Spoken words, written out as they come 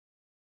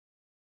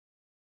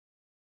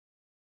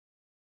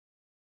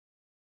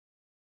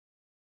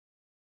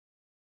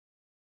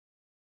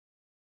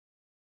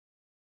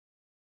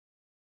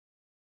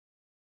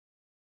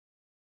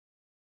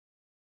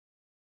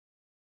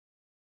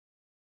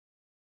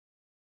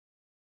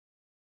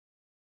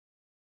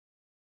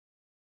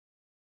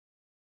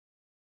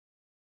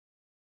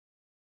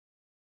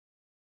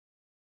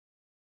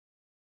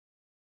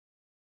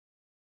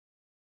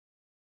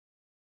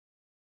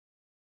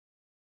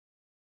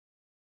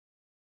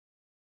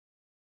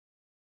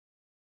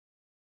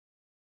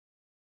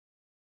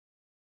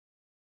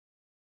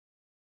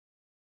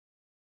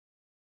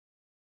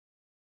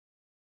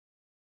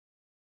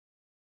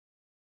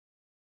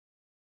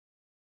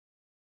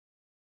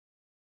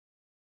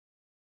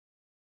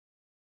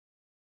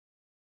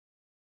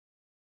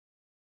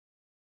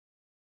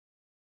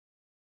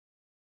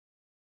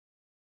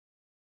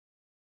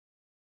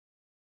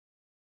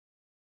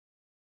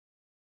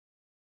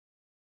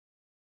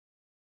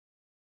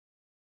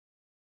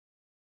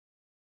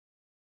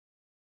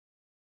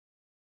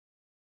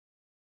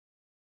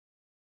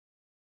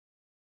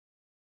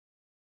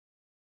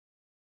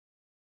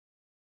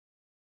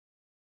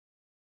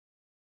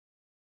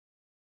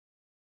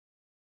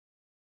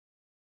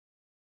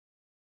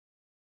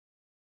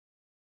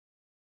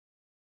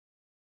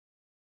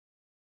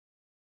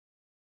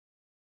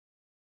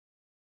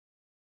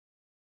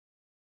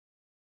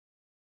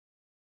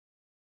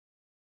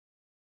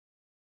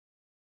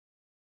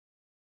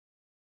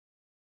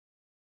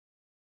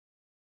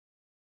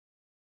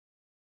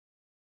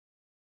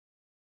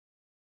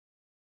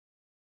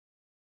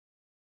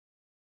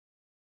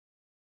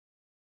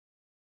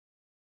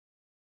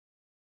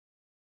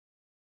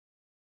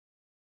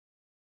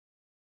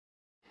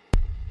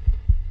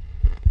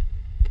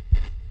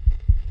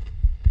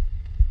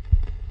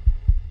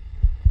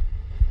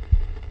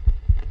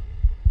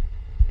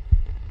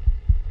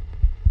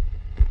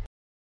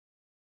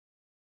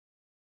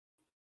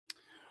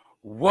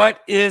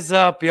What is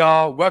up,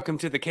 y'all? Welcome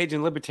to the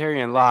Cajun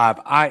Libertarian Live.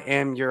 I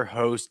am your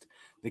host,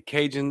 the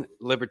Cajun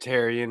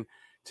Libertarian.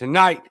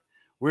 Tonight,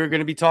 we're going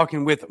to be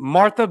talking with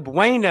Martha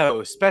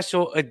Bueno,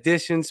 special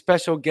edition,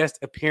 special guest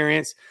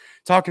appearance,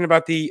 talking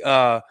about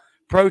the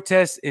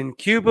protests in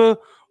Cuba.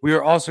 We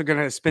are also going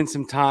to spend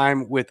some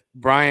time with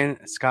Brian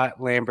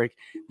Scott Lambrecht.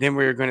 Then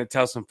we're going to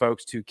tell some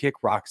folks to kick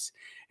rocks.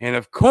 And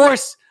of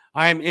course,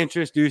 I am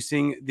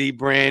introducing the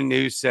brand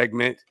new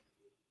segment.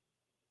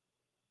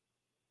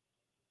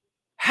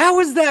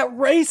 How is that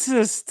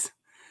racist?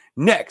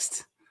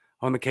 Next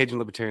on the Cajun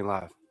Libertarian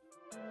Live.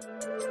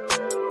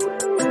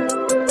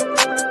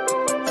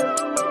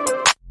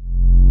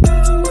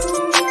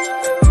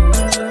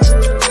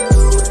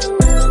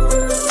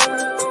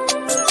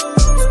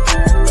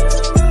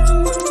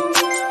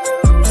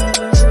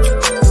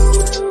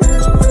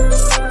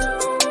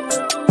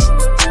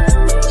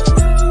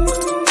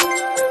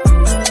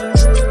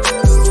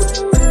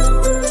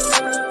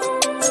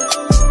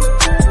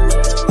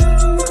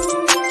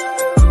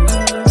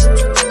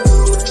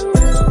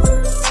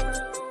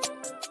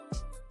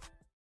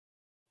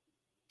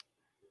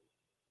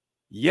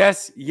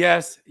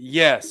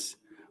 Yes.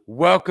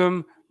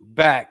 Welcome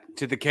back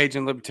to the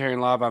Cajun Libertarian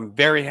Live. I'm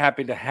very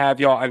happy to have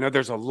y'all. I know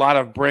there's a lot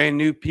of brand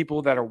new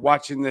people that are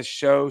watching this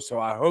show, so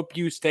I hope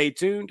you stay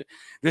tuned.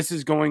 This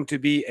is going to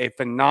be a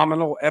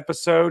phenomenal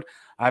episode.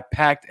 I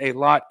packed a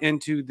lot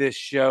into this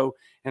show,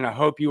 and I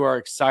hope you are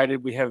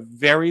excited. We have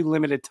very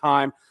limited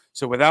time,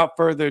 so without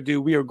further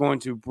ado, we are going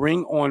to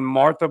bring on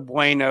Martha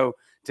Bueno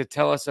to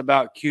tell us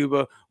about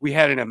Cuba. We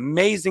had an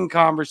amazing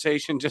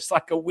conversation just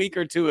like a week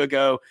or two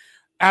ago.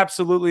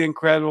 Absolutely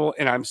incredible,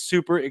 and I'm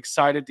super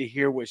excited to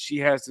hear what she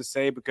has to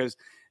say because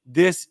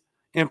this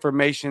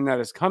information that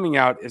is coming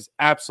out is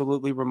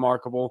absolutely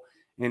remarkable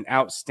and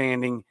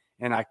outstanding,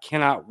 and I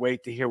cannot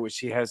wait to hear what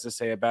she has to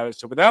say about it.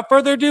 So without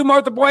further ado,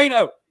 Martha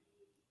Bueno.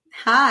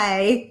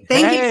 Hi.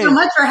 Thank you so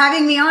much for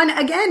having me on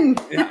again.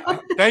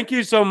 Thank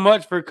you so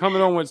much for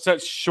coming on with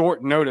such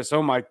short notice.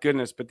 Oh, my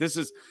goodness, but this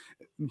is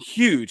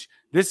huge.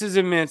 This is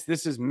immense.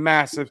 This is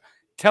massive.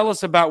 Tell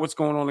us about what's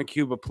going on in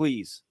Cuba,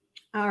 please.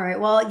 All right.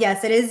 Well,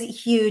 yes, it is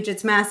huge.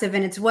 It's massive.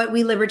 And it's what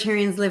we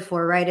libertarians live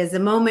for, right? Is a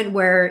moment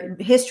where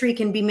history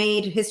can be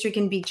made, history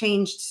can be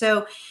changed.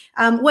 So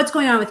what's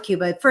going on with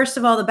Cuba? First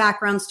of all, the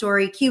background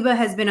story. Cuba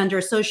has been under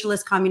a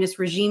socialist communist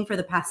regime for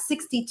the past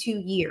 62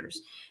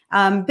 years.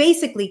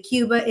 Basically,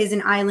 Cuba is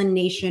an island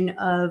nation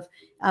of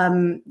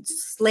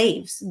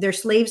slaves. They're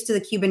slaves to the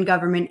Cuban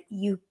government.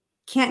 You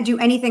can't do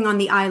anything on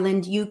the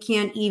island. You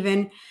can't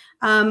even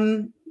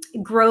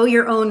grow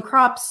your own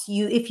crops.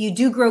 If you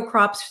do grow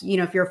crops,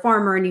 if you're a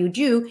farmer and you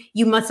do,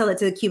 you must sell it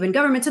to the Cuban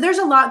government. So there's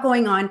a lot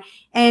going on.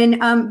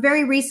 And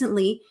very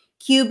recently,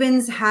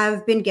 Cubans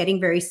have been getting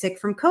very sick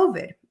from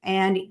COVID.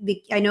 And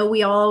I know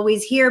we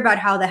always hear about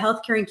how the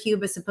healthcare in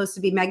Cuba is supposed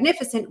to be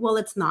magnificent. Well,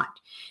 it's not.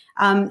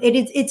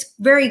 It's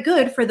very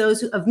good for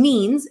those of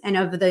means and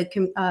of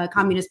the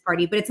Communist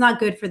Party, but it's not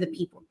good for the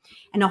people.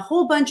 And a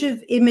whole bunch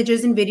of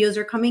images and videos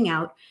are coming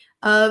out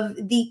of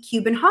the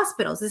Cuban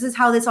hospitals. This is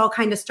how this all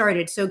kind of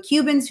started. So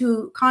Cubans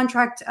who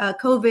contract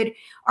COVID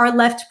are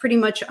left pretty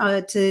much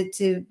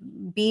to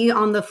be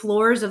on the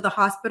floors of the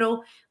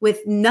hospital with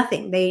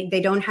nothing.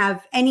 They don't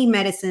have any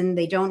medicine.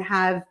 They don't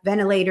have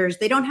ventilators.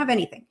 They don't have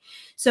anything.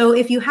 So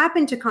if you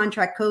happen to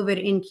contract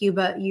COVID in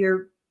Cuba,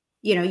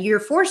 you're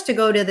forced to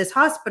go to this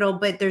hospital,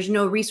 but there's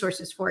no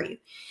resources for you.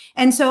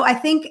 And so I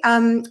think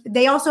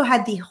they also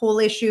had the whole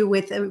issue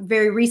with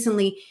very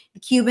recently, the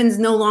Cubans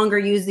no longer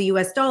use the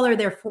US dollar.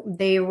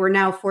 They were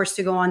now forced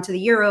to go on to the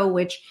euro,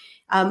 which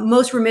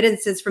most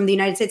remittances from the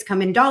United States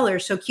come in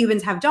dollars. So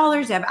Cubans have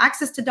dollars, they have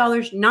access to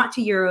dollars, not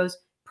to euros.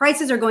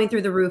 Prices are going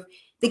through the roof.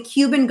 The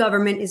Cuban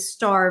government is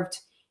starving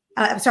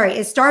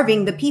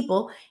the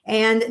people,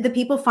 and the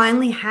people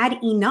finally had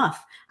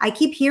enough. I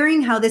keep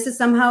hearing how this is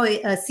somehow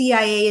a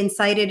CIA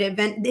incited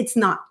event. It's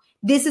not.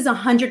 This is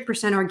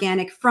 100%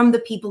 organic from the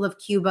people of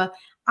Cuba.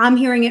 I'm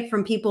hearing it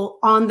from people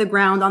on the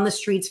ground, on the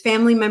streets,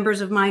 family members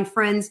of mine,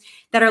 friends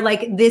that are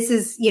like, this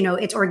is,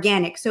 it's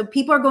organic. So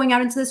people are going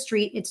out into the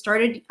street. It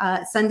started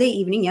Sunday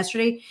evening,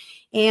 yesterday,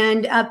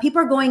 and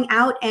people are going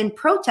out and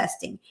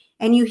protesting.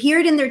 And you hear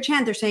it in their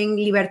chant. They're saying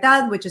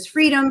libertad, which is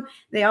freedom.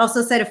 They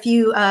also said a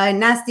few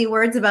nasty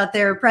words about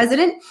their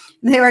president.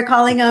 They were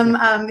calling him,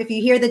 if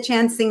you hear the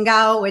chant,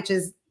 singao, which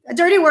is a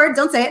dirty word,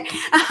 don't say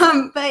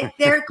it. But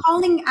they're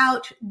calling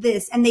out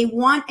this, and they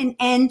want an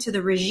end to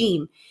the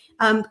regime.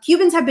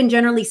 Cubans have been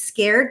generally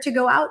scared to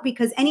go out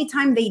because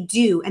anytime they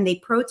do and they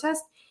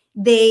protest,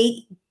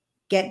 they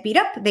get beat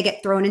up. They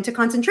get thrown into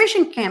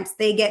concentration camps.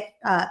 They get,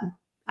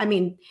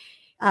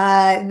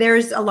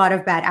 there's a lot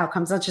of bad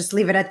outcomes. Let's just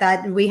leave it at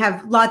that. We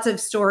have lots of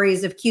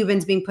stories of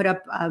Cubans being put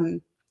up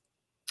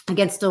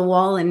against a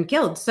wall and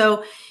killed.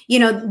 So,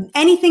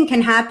 anything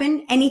can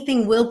happen.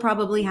 Anything will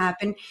probably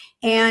happen.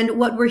 And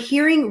what we're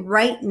hearing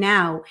right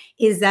now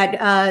is that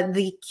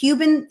the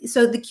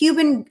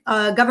Cuban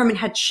government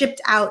had shipped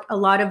out a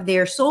lot of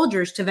their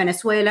soldiers to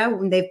Venezuela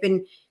when they've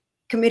been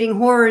committing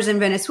horrors in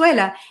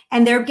Venezuela,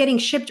 and they're getting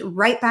shipped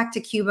right back to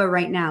Cuba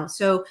right now.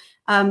 So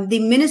the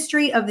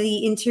Ministry of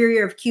the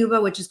Interior of Cuba,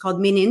 which is called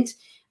MININT,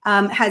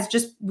 has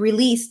just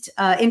released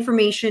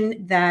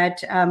information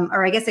that,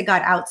 or I guess it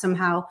got out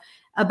somehow,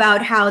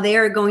 about how they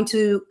are going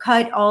to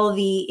cut all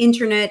the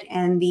internet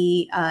and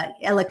the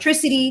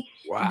electricity.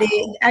 Wow.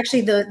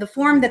 Actually, the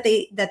form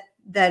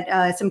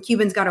that some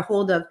Cubans got a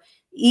hold of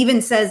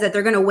even says that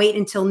they're going to wait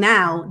until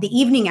now, the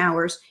evening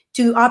hours,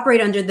 to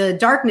operate under the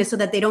darkness so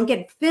that they don't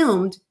get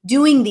filmed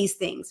doing these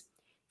things.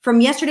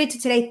 From yesterday to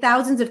today,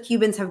 thousands of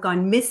Cubans have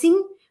gone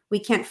missing. We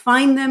can't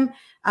find them.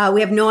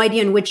 We have no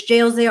idea in which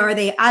jails they are.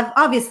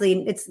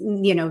 Obviously, it's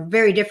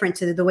very different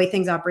to the way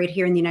things operate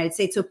here in the United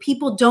States. So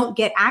people don't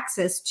get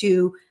access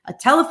to a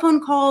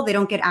telephone call. They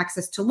don't get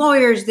access to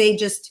lawyers. They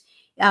just,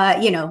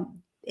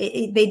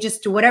 they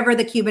just, whatever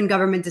the Cuban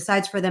government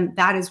decides for them,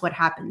 that is what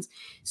happens.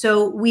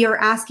 So we are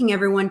asking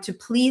everyone to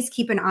please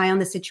keep an eye on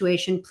the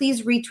situation.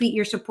 Please retweet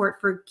your support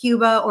for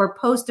Cuba, or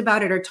post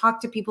about it, or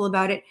talk to people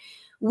about it.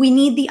 We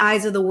need the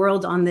eyes of the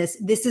world on this.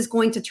 This is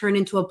going to turn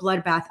into a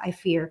bloodbath, I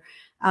fear.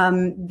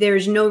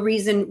 There's no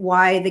reason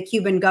why the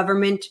Cuban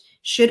government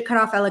should cut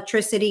off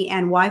electricity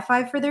and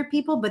Wi-Fi for their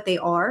people, but they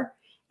are.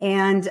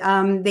 And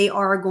they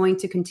are going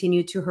to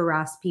continue to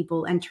harass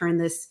people and turn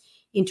this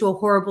into a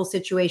horrible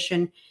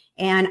situation.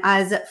 And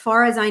as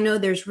far as I know,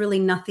 there's really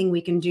nothing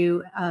we can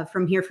do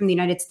from here, from the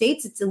United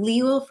States. It's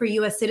illegal for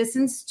U.S.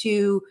 citizens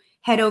to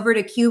head over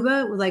to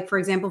Cuba. Like, for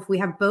example, if we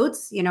have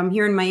boats, I'm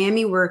here in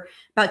Miami, we're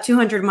about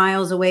 200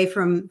 miles away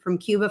from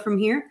Cuba from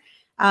here.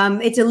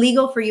 It's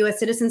illegal for U.S.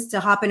 citizens to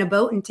hop in a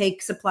boat and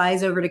take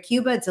supplies over to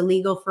Cuba. It's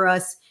illegal for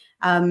us,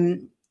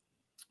 to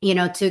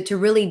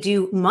really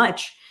do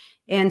much.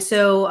 And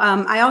so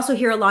I also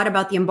hear a lot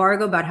about the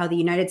embargo, about how the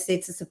United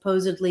States is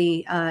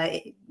supposedly,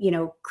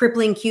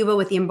 crippling Cuba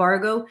with the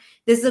embargo.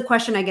 This is a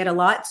question I get a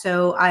lot.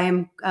 So I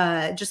am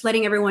just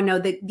letting everyone know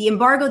that the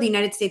embargo the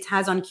United States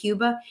has on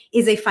Cuba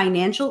is a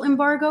financial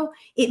embargo.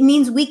 It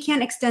means we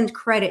can't extend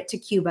credit to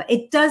Cuba.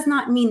 It does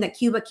not mean that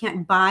Cuba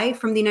can't buy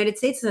from the United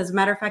States. As a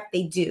matter of fact,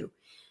 they do.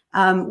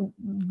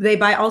 They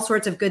buy all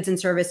sorts of goods and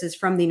services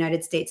from the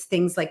United States,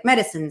 things like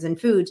medicines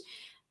and foods.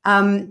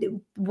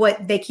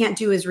 What they can't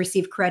do is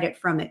receive credit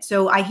from it.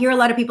 So I hear a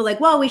lot of people like,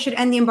 well, we should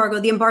end the embargo.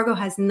 The embargo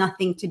has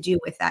nothing to do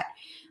with that.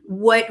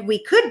 What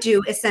we could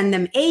do is send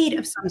them aid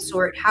of some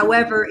sort.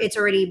 However, it's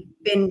already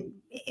been,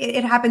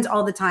 it happens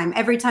all the time.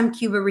 Every time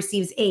Cuba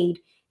receives aid,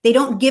 they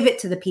don't give it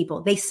to the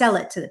people. They sell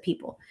it to the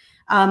people.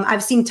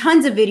 I've seen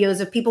tons of videos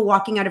of people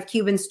walking out of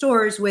Cuban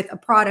stores with a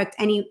product,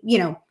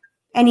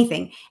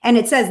 anything. And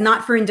it says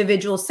not for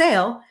individual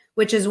sale,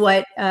 which is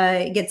what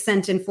gets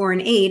sent in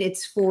foreign aid.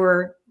 It's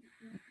for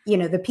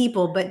the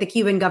people, but the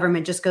Cuban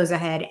government just goes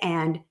ahead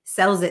and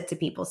sells it to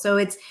people. So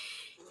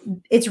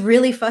it's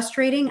really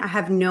frustrating. I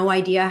have no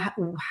idea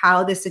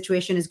how this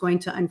situation is going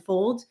to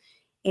unfold.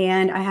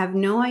 And I have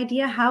no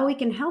idea how we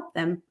can help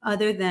them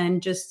other than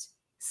just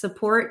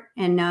support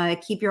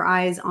and keep your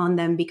eyes on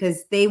them,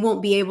 because they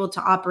won't be able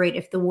to operate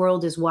if the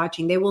world is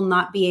watching. They will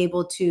not be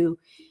able to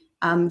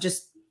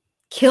just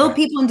kill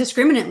people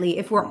indiscriminately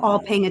if we're all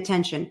paying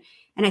attention.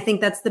 And I think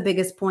that's the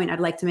biggest point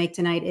I'd like to make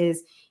tonight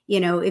is,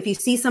 if you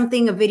see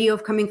something, a video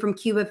coming from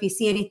Cuba, if you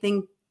see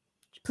anything,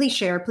 please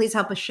share, please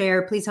help us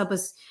share, please help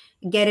us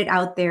get it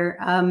out there.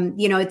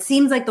 It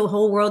seems like the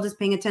whole world is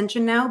paying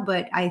attention now,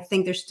 but I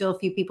think there's still a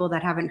few people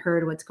that haven't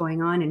heard what's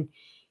going on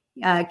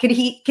and could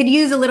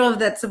use a little of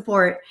that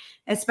support,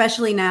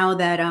 especially now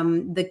that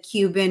the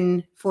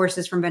Cuban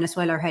forces from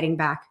Venezuela are heading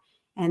back.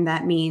 And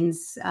that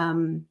means,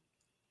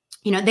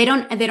 they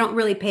don't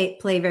really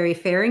play very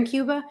fair in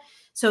Cuba.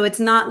 So it's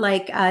not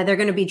like they're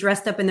going to be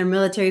dressed up in their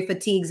military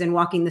fatigues and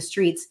walking the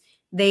streets.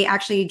 They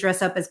actually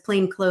dress up as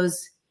plain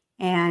clothes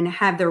and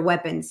have their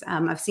weapons.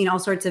 I've seen all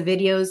sorts of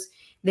videos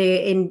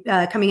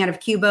coming out of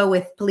Cuba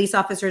with police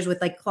officers with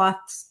like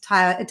cloths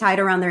tied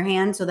around their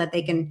hands so that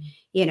they can,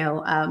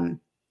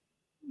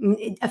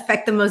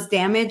 affect the most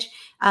damage.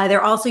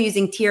 They're also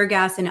using tear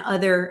gas and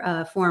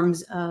other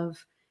forms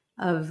of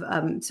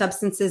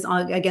substances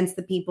against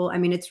the people. I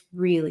mean, it's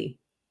really,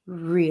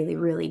 really,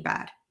 really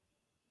bad.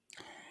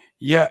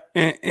 Yeah,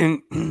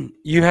 and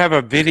you have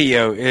a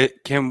video.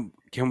 Can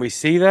we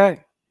see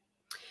that?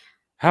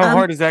 How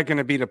hard is that going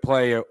to be to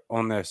play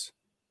on this?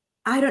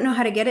 I don't know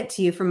how to get it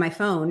to you from my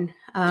phone.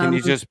 Can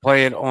you just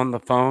play it on the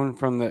phone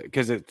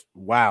because it's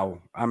wow.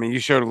 I mean, you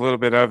showed a little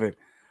bit of it.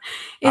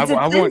 It's a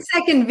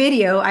 10-second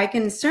video. I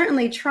can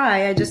certainly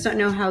try. I just don't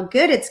know how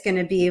good it's going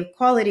to be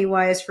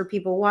quality-wise for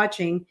people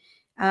watching.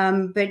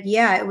 But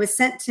yeah, it was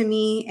sent to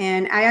me,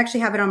 and I actually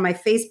have it on my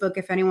Facebook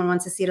if anyone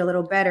wants to see it a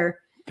little better.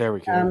 There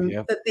we go.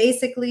 Yeah. But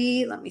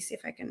basically, let me see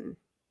if I can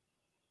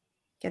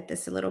get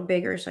this a little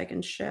bigger so I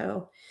can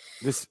show.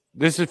 This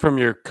is from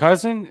your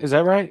cousin, is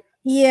that right?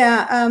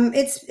 Yeah,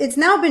 it's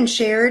now been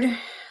shared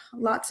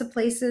lots of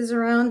places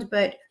around,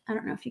 but I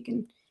don't know if you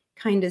can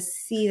kind of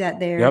see that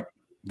there. Yep,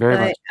 very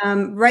much.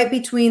 Right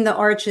between the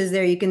arches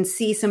there, you can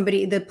see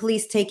the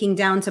police taking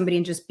down somebody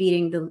and just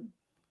beating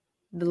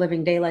the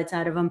living daylights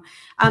out of them.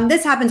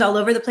 This happens all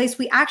over the place.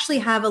 We actually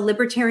have a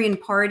libertarian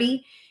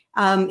party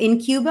in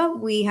Cuba.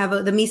 We have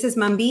the Mises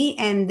Mambi,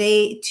 and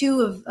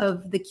two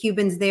of the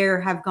Cubans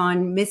there have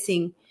gone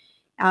missing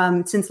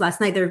since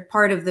last night. They're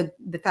part of the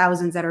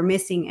thousands that are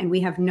missing, and we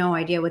have no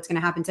idea what's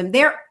going to happen to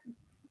them.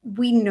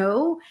 We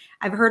know,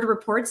 I've heard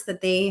reports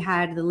that they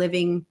had the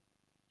living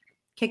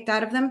kicked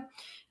out of them.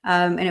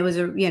 And it was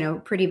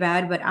pretty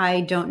bad, but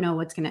I don't know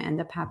what's going to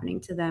end up happening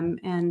to them.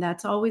 And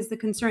that's always the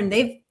concern.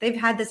 They've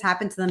had this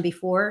happen to them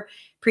before,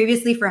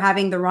 previously, for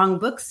having the wrong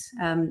books.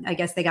 I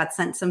guess they got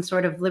sent some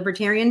sort of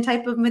libertarian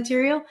type of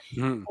material.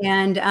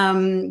 And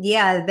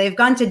they've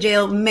gone to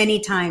jail many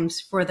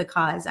times for the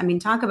cause. I mean,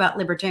 talk about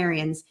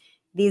libertarians.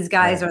 These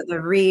guys are the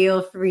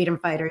real freedom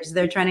fighters.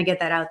 They're trying to get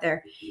that out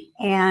there.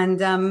 And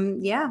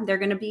they're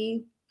going to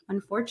be,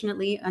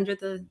 unfortunately, under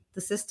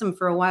the system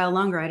for a while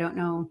longer. I don't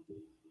know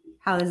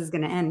how this is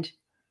going to end.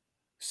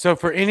 So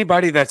for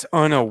anybody that's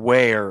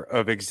unaware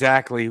of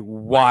exactly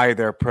why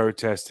they're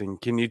protesting,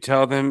 can you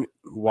tell them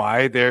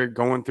why they're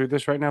going through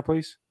this right now,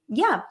 please?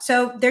 Yeah.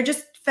 So they're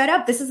just fed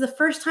up. This is the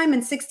first time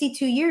in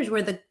 62 years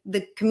where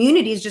the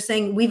community is just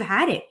saying, we've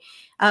had it.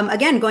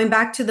 Again, going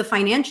back to the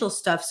financial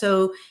stuff.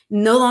 So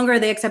no longer are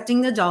they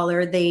accepting the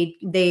dollar.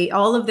 They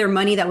all of their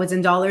money that was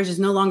in dollars is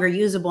no longer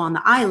usable on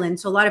the island.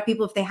 So a lot of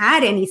people, if they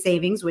had any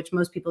savings, which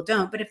most people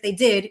don't, but if they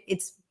did,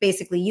 it's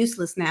basically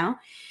useless now.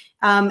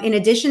 In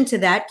addition to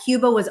that,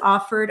 Cuba was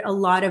offered a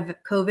lot of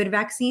COVID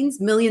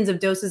vaccines, millions of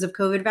doses of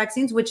COVID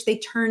vaccines, which they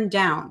turned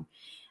down.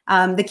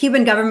 The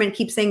Cuban government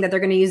keeps saying that they're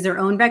going to use their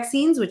own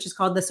vaccines, which is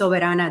called the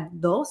Soberana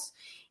 2.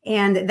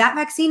 And that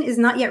vaccine is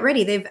not yet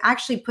ready. They've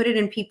actually put it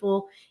in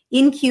people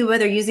in Cuba.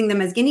 They're using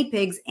them as guinea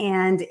pigs,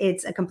 and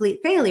it's a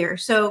complete failure.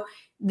 So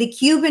the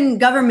Cuban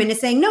government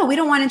is saying, no, we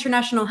don't want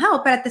international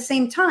help. But at the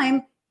same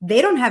time,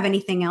 they don't have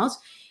anything else.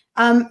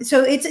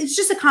 So it's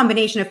just a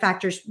combination of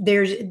factors.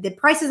 The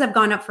prices have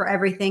gone up for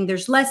everything.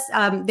 There's less,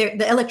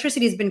 the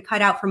electricity has been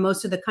cut out for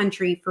most of the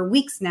country for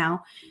weeks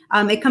now.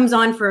 It comes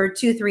on for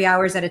 2-3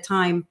 hours at a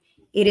time.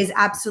 It is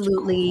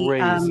absolutely,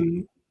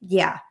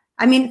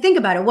 I mean, think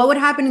about it. What would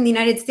happen in the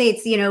United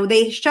States?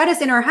 They shut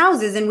us in our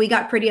houses and we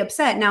got pretty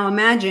upset. Now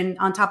imagine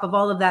on top of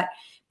all of that,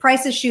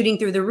 prices shooting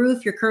through the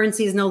roof, your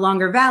currency is no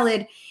longer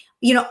valid.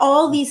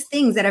 All these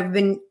things that have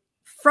been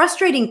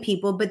frustrating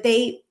people, but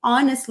they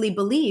honestly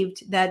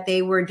believed that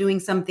they were doing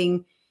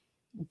something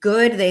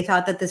good. They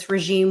thought that this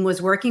regime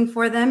was working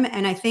for them.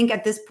 And I think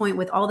at this point,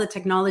 with all the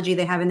technology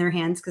they have in their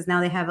hands, because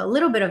now they have a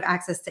little bit of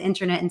access to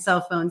internet and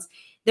cell phones,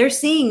 they're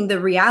seeing the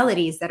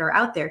realities that are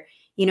out there.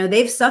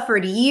 They've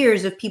suffered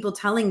years of people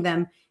telling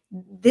them,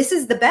 this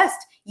is the best.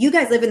 You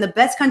guys live in the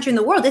best country in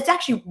the world. It's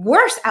actually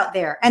worse out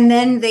there. And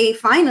then they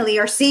finally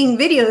are seeing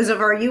videos of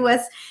our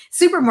US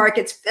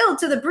supermarkets filled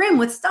to the brim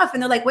with stuff.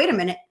 And they're like, wait a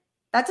minute.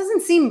 That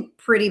doesn't seem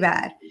pretty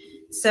bad.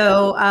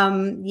 So,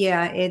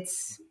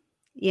 it's,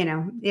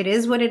 it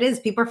is what it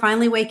is. People are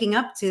finally waking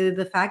up to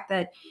the fact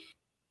that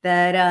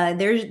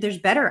there's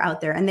better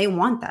out there, and they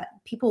want that.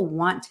 People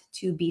want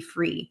to be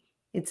free.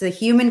 It's a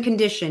human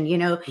condition,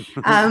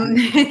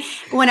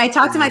 When I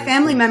talk to my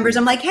family members,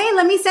 I'm like, hey,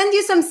 let me send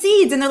you some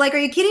seeds. And they're like, are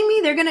you kidding me?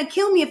 They're going to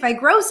kill me if I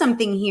grow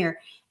something here.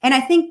 And I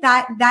think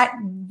that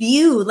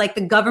view, like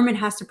the government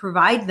has to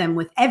provide them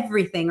with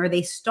everything or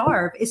they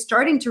starve,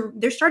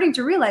 they're starting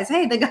to realize,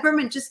 hey, the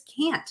government just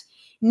can't.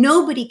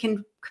 Nobody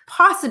can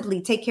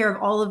possibly take care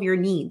of all of your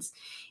needs.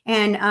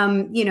 And,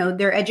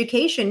 their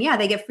education,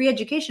 they get free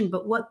education,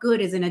 but what good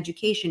is an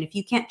education if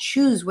you can't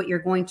choose what you're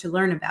going to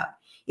learn about,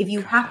 if you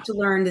have to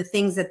learn the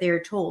things that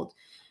they're told?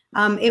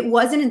 It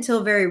wasn't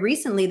until very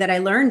recently that I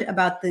learned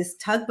about this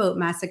tugboat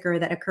massacre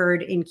that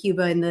occurred in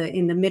Cuba in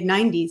the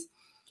mid-90s.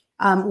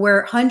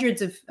 Where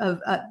hundreds of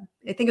I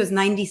think it was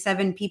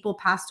 97 people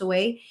passed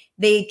away.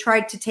 They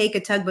tried to take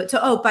a tugboat.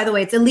 So, by the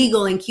way, it's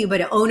illegal in Cuba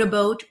to own a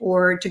boat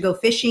or to go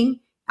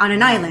fishing on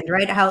an island,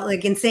 right? How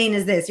insane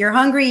is this? You're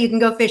hungry, you can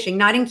go fishing,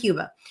 not in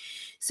Cuba.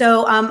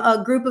 So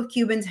a group of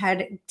Cubans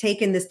had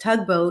taken this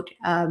tugboat.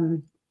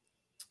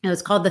 It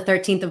was called the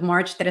 13th of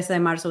March. 13 de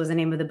Marzo was the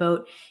name of the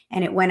boat.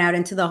 And it went out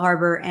into the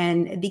harbor,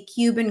 and the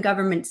Cuban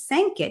government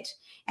sank it.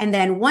 And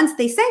then once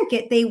they sank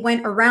it, they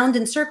went around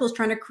in circles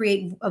trying to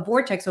create a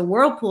vortex, a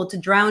whirlpool to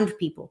drown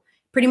people.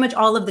 Pretty much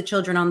all of the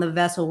children on the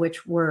vessel,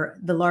 which were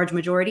the large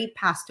majority,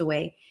 passed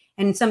away.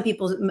 And some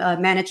people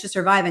managed to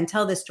survive and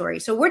tell this story.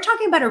 So we're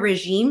talking about a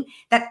regime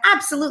that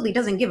absolutely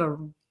doesn't give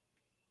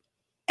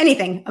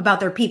anything about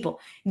their people.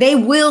 They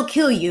will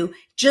kill you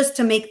just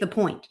to make the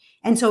point.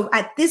 And so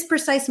at this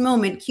precise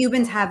moment,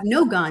 Cubans have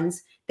no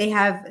guns. They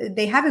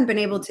haven't been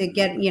able to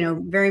get,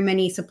 very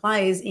many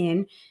supplies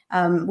in.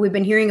 We've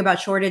been hearing about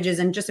shortages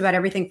and just about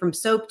everything from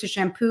soap to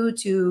shampoo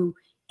to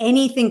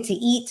anything to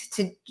eat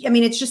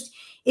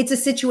it's a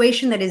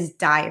situation that is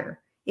dire.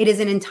 It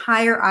is an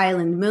entire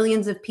island,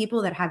 millions of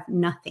people that have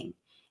nothing.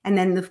 And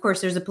then, of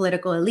course, there's a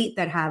political elite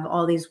that have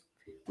all these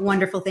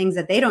wonderful things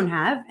that they don't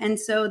have. And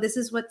so this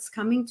is what's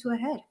coming to a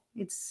head.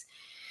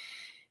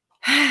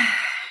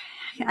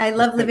 I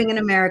love living in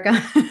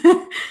America.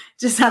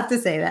 Just have to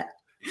say that.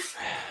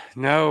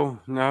 No,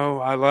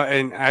 I love,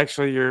 and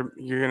actually, you're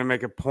gonna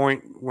make a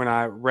point when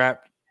I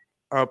wrap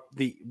up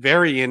the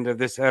very end of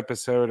this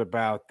episode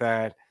about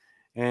that,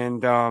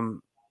 and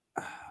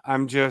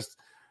I'm just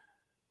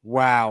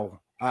wow.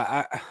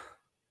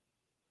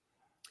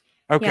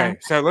 Okay, Yeah.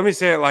 so let me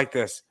say it like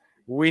this: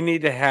 we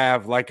need to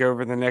have like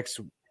over the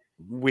next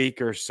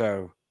week or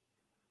so,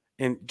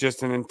 in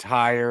just an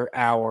entire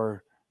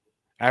hour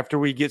after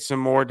we get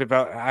some more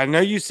develop. I know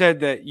you said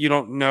that you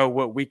don't know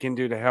what we can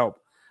do to help,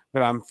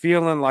 but I'm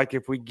feeling like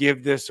if we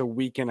give this a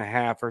week and a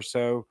half or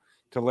so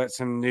to let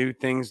some new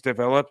things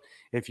develop,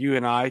 if you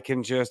and I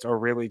can just, or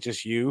really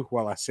just you,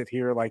 while I sit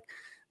here like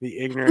the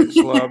ignorant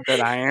schlub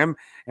that I am,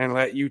 and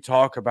let you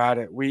talk about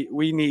it,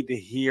 we need to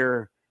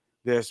hear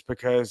this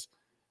because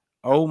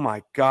oh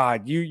my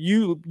God,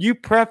 you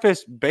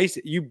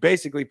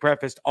basically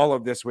prefaced all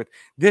of this with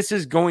this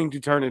is going to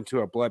turn into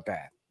a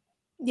bloodbath.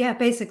 Yeah,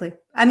 basically.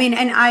 I mean,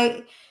 and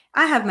I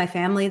have my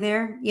family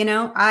there, you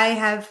know. I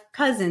have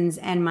cousins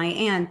and my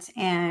aunt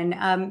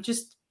and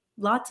just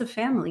lots of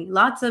family,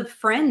 lots of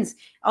friends.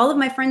 All of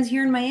my friends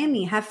here in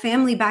Miami have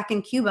family back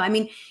in Cuba. I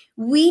mean,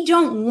 we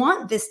don't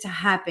want this to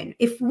happen.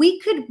 If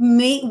we could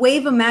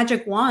wave a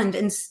magic wand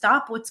and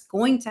stop what's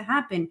going to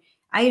happen,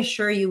 I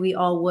assure you we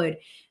all would.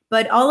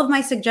 But all of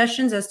my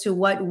suggestions as to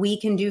what we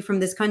can do from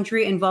this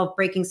country involve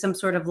breaking some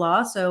sort of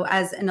law. So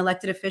as an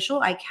elected official,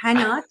 I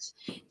cannot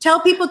tell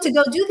people to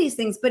go do these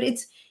things. But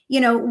it's,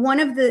 you know, one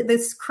of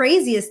the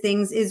craziest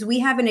things is we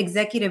have an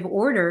executive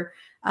order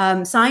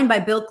signed by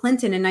Bill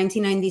Clinton in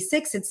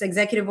 1996. It's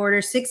Executive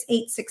Order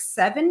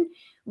 6867,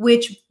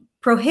 which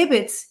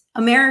prohibits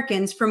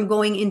Americans from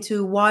going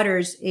into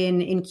waters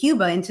in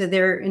Cuba, into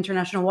their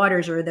international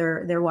waters or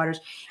their waters.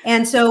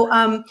 And so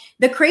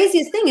the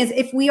craziest thing is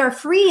if we are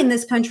free in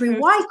this country,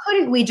 why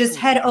couldn't we just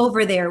head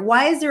over there?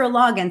 Why is there a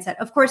law against that?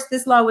 Of course,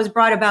 this law was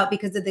brought about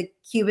because of the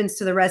Cubans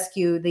to the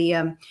rescue,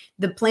 the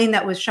plane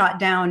that was shot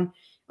down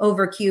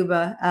over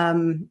Cuba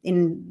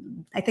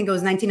in, I think it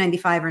was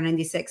 1995 or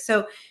 96.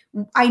 So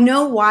I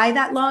know why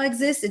that law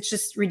exists. It's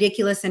just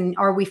ridiculous. And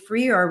are we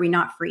free or are we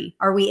not free?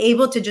 Are we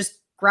able to just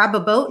grab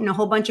a boat and a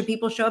whole bunch of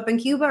people show up in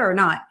Cuba or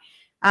not?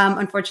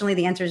 Unfortunately,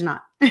 the answer is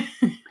not.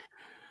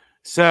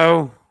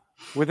 So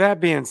with that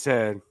being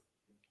said,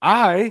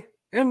 I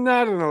am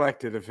not an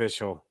elected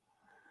official.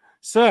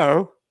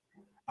 So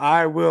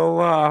I will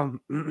la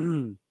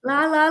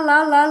la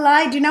la la la.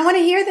 I do not want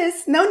to hear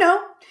this.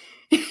 No.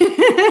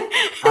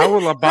 I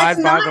will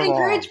abide by the law.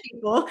 Encourage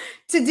people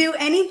to do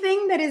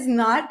anything that is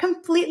not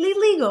completely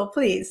legal,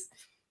 please.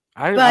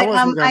 I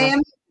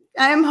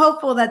am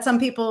hopeful that some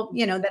people,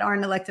 you know, that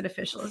aren't elected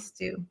officials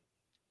do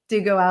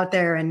go out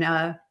there and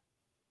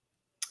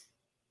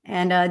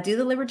do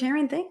the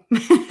libertarian thing.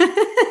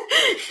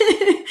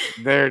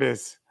 There it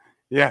is.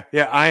 Yeah.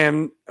 I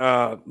am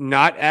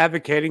not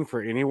advocating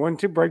for anyone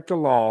to break the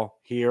law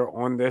here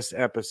on this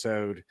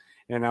episode,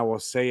 and I will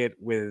say it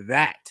with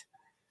that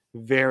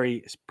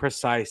very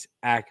precise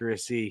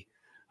accuracy.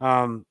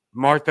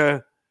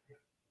 Martha,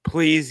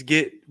 please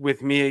get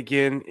with me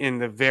again in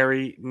the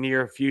very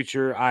near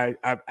future.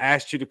 I've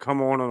asked you to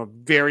come on a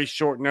very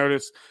short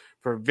notice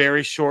for a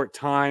very short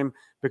time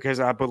because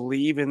I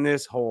believe in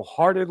this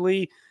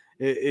wholeheartedly.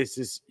 It's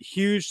just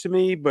huge to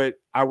me, but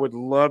I would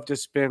love to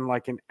spend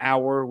like an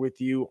hour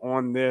with you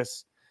on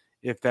this,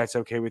 if that's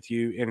okay with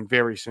you, and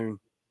very soon.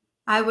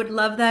 I would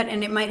love that,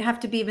 and it might have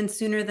to be even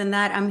sooner than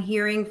that. I'm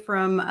hearing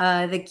from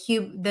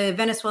the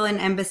Venezuelan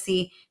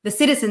embassy, the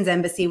Citizens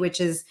Embassy,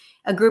 which is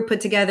a group put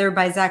together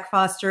by Zach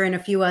Foster and a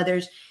few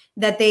others,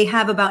 that they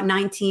have about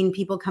 19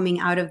 people coming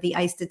out of the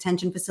ICE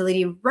detention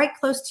facility right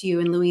close to you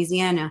in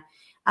Louisiana.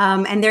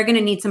 And they're going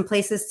to need some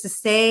places to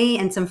stay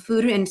and some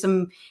food and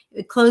some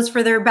clothes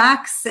for their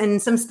backs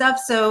and some stuff.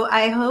 So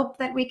I hope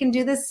that we can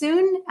do this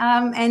soon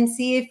and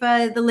see if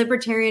the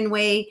libertarian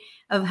way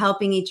of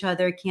helping each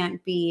other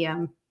can't be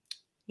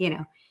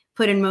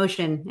put in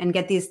motion and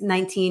get these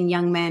 19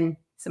 young men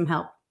some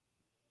help.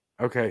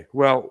 Okay.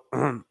 Well,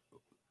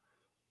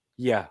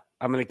 yeah,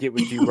 I'm going to get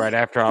with you right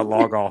after I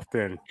log off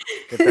then.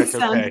 If that's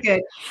Sounds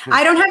good.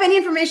 I don't have any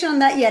information on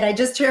that yet. I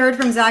just heard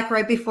from Zach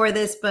right before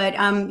this, but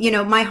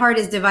my heart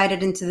is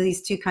divided into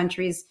these two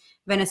countries.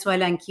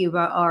 Venezuela and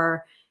Cuba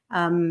are,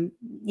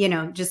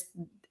 just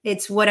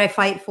it's what I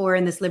fight for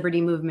in this liberty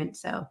movement.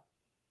 So.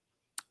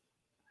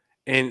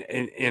 And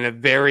in a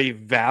very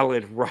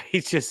valid,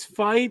 righteous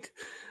fight.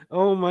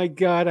 Oh my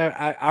God.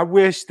 I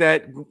wish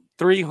that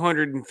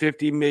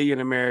 350 million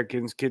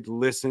Americans could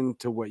listen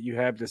to what you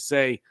have to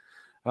say.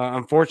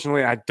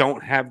 Unfortunately, I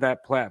don't have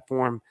that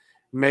platform.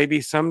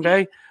 Maybe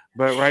someday,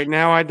 but right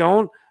now I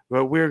don't.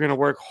 But we're going to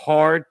work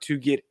hard to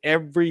get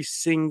every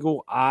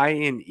single eye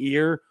and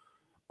ear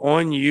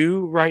on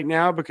you right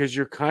now because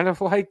you're kind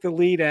of like the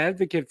lead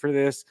advocate for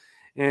this.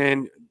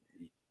 And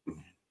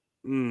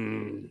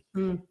I'm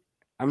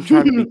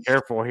trying to be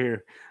careful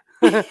here.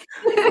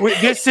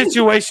 This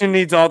situation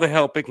needs all the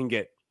help it can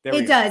get.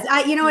 It does.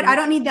 You know what? I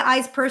don't need the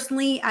eyes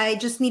personally. I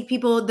just need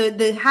people.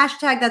 The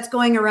hashtag that's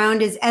going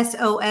around is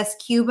SOS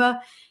Cuba.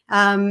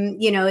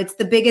 It's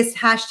the biggest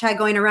hashtag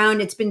going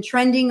around. It's been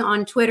trending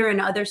on Twitter and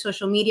other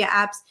social media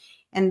apps.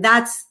 And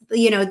that's,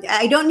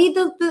 I don't need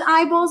the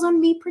eyeballs on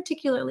me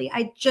particularly.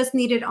 I just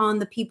need it on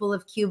the people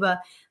of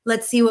Cuba.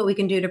 Let's see what we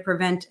can do to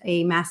prevent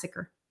a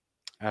massacre.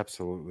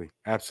 Absolutely.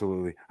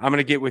 Absolutely. I'm going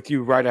to get with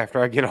you right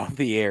after I get off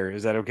the air.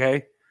 Is that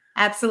okay?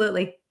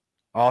 Absolutely.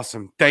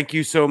 Awesome. Thank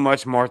you so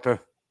much, Martha.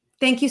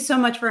 Thank you so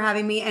much for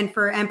having me and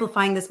for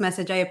amplifying this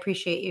message. I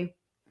appreciate you.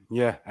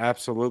 Yeah,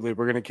 absolutely.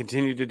 We're going to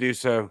continue to do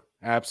so.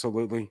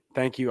 Absolutely.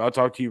 Thank you. I'll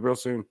talk to you real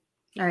soon.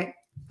 All right.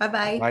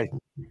 Bye-bye. Bye.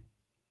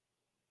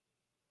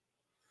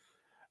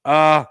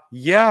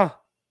 Yeah,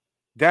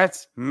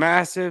 that's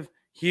massive,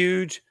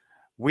 huge.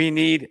 We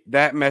need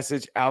that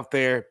message out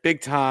there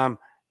big time.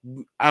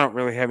 I don't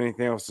really have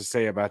anything else to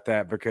say about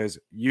that because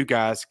you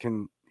guys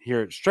can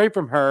hear it straight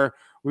from her.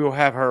 We will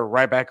have her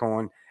right back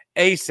on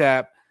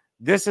ASAP.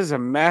 This is a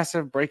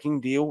massive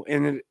breaking deal,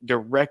 and it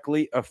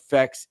directly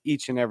affects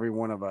each and every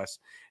one of us.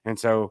 And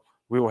so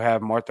we will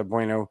have Martha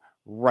Bueno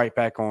right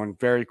back on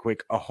very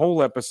quick, a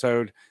whole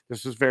episode.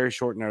 This was very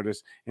short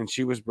notice, and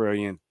she was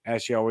brilliant,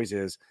 as she always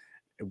is.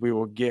 We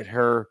will get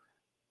her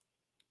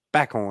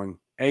back on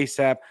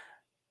ASAP.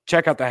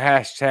 Check out the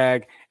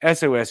hashtag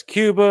SOS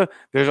Cuba.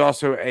 There's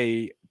also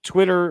a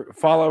Twitter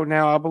follow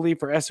now, I believe,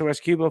 for SOS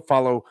Cuba.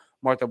 Follow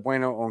Martha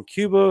Bueno on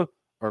Cuba,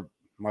 or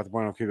Martha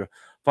Bueno on Cuba.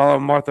 Follow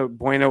Martha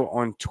Bueno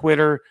on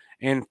Twitter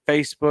and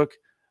Facebook.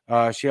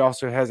 She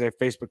also has a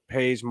Facebook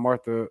page,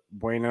 Martha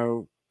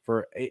Bueno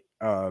for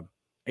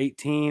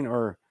 18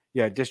 or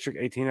District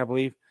 18, I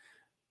believe.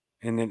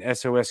 And then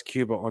SOS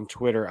Cuba on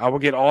Twitter. I will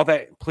get all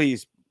that.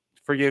 Please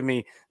forgive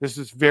me. This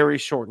is very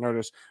short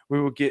notice. We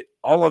will get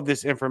all of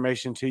this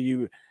information to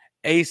you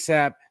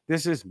ASAP.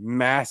 This is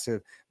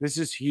massive. This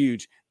is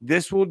huge.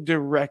 This will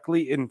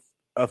directly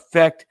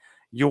affect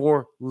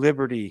your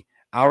liberty,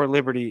 our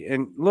liberty.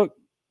 And look,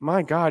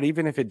 my God,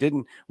 even if it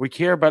didn't, we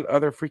care about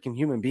other freaking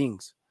human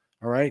beings.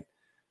 All right.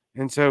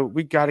 And so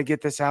we got to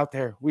get this out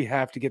there. We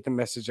have to get the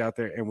message out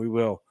there, and we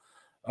will.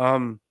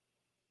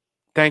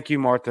 Thank you,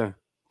 Martha.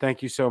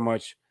 Thank you so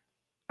much.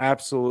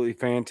 Absolutely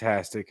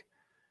fantastic.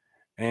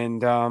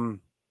 And coming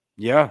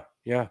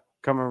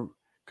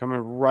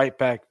right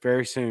back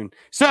very soon.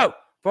 So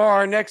for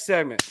our next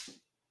segment,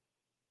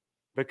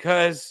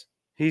 because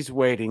he's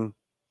waiting,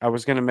 I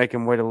was going to make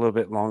him wait a little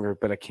bit longer,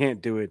 but I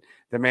can't do it.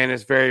 The man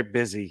is very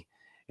busy,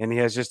 and he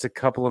has just a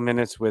couple of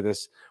minutes with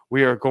us.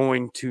 We are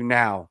going to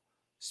now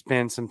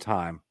spend some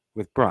time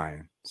with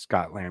Brian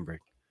Scott Lambrecht.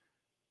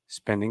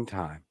 Spending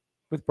time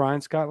with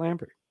Brian Scott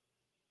Lambrecht.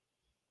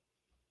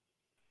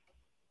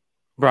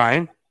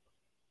 Brian.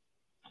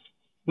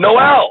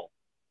 Noel.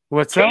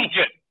 What's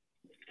Cajun.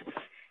 up?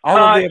 All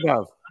of the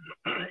above.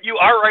 You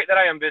are right that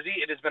I am busy.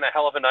 It has been a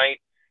hell of a night.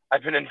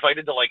 I've been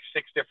invited to like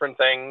 6 different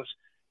things,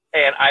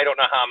 and I don't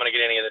know how I'm going to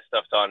get any of this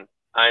stuff done.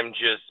 I'm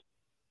just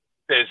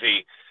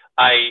busy.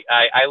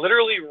 I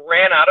literally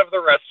ran out of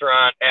the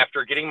restaurant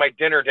after getting my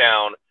dinner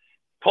down,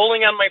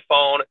 pulling on my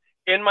phone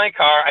in my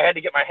car. I had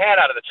to get my hat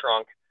out of the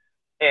trunk,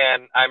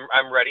 and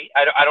I'm ready.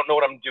 I don't know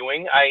what I'm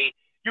doing.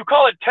 You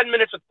call it 10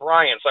 minutes with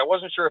Brian, so I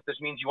wasn't sure if this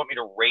means you want me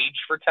to rage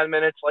for 10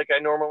 minutes like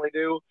I normally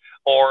do,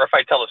 or if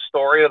I tell a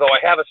story, although I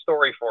have a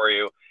story for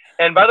you.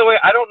 And by the way,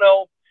 I don't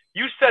know.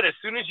 You said as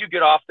soon as you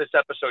get off this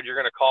episode, you're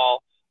going to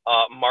call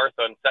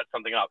Martha and set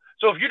something up.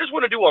 So if you just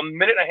want to do a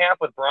minute and a half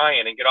with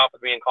Brian and get off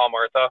with me and call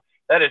Martha,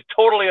 that is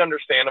totally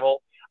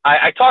understandable.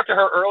 I talked to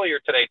her earlier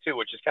today, too,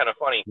 which is kind of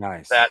funny.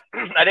 Nice. That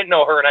I didn't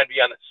know her and I'd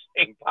be on the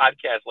same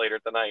podcast later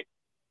tonight.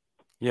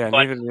 Yeah, but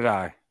neither did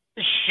I.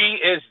 She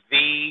is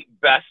the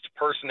best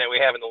person that we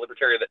have in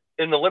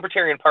the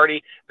Libertarian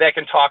Party that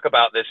can talk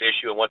about this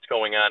issue and what's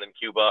going on in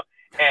Cuba.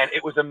 And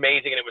it was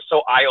amazing, and it was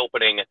so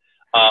eye-opening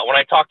when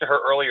I talked to her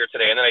earlier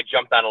today, and then I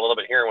jumped on a little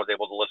bit here and was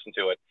able to listen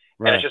to it.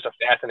 Right. And it's just a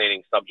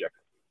fascinating subject.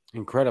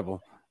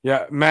 Incredible.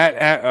 Yeah,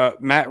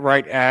 Matt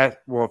Wright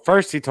well,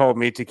 first he told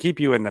me to keep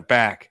you in the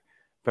back,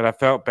 but I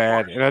felt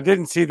bad. And I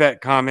didn't see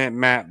that comment,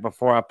 Matt,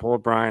 before I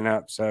pulled Brian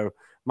up, so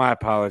my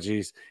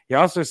apologies. He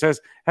also says,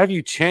 have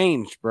you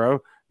changed,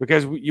 bro?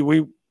 Because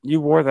you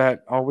wore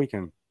that all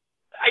weekend.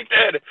 I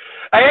did.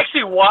 I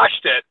actually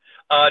washed it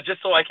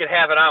just so I could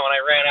have it on when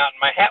I ran out,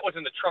 and my hat was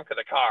in the trunk of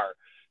the car.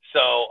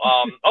 So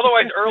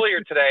otherwise,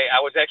 earlier today, I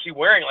was actually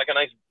wearing like a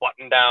nice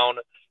button-down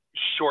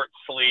short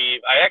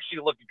sleeve. I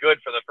actually looked good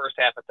for the first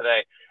half of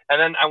today.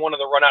 And then I wanted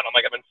to run out. I'm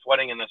like, I've been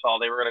sweating in this all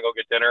day. We're going to go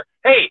get dinner.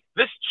 Hey,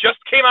 this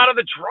just came out of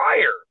the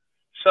dryer.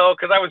 So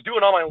because I was doing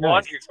all my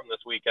laundry from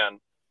this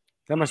weekend.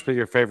 That must be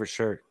your favorite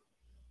shirt.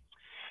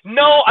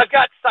 No, I've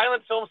got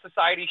Silent Film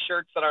Society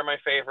shirts that are my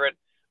favorite.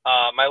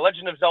 My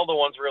Legend of Zelda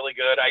one's really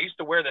good. I used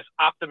to wear this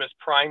Optimus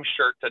Prime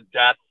shirt to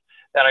death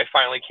that I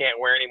finally can't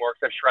wear anymore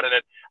because I've shredded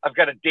it. I've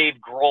got a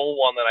Dave Grohl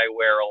one that I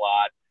wear a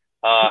lot.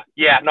 I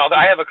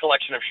have a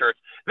collection of shirts.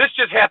 This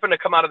just happened to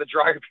come out of the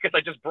dryer because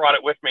I just brought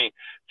it with me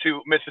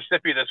to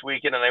Mississippi this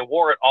weekend, and I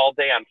wore it all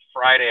day on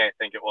Friday, I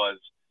think it was.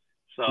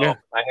 So yeah.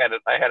 I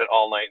had it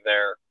all night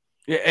there.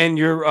 Yeah, and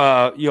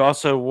you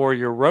also wore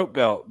your rope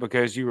belt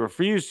because you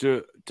refused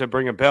to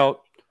bring a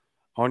belt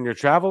on your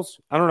travels?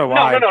 I don't know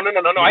why. No.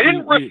 I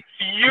didn't refuse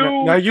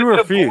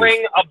to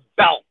bring a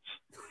belt.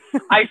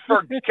 I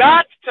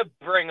forgot to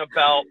bring a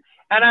belt,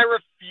 and I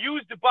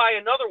refused to buy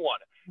another one.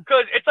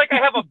 Because it's like I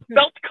have a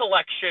belt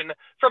collection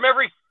from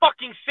every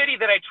fucking city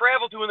that I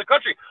travel to in the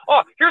country.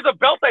 Oh, here's a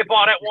belt I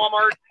bought at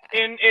Walmart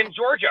in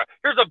Georgia.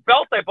 Here's a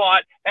belt I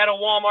bought at a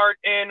Walmart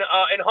in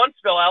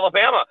Huntsville,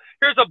 Alabama.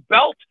 Here's a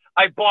belt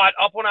I bought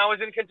up when I was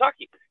in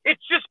Kentucky.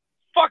 It's just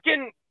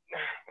fucking...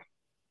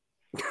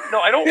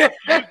 No, I don't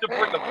refuse to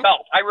bring a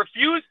belt. I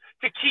refuse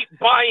to keep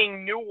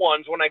buying new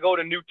ones when I go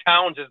to new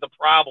towns is the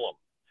problem.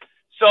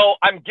 So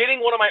I'm getting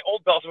one of my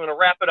old belts. I'm going to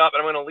wrap it up,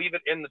 and I'm going to leave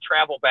it in the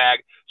travel bag.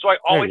 So I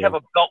always have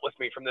a belt with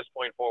me from this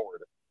point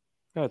forward.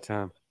 Good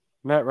time.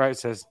 Matt Wright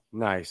says,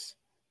 nice.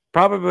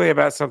 Probably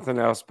about something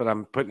else, but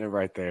I'm putting it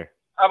right there.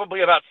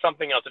 Probably about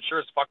something else. It sure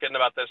is fucking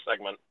about this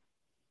segment.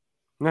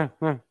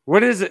 No.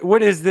 What is it?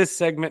 What is this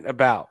segment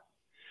about?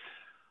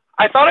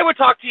 I thought I would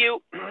talk to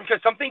you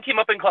because something came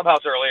up in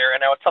Clubhouse earlier,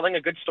 and I was telling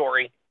a good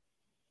story,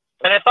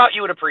 and I thought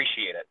you would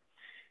appreciate it.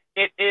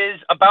 It is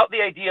about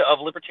the idea of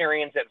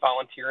libertarians that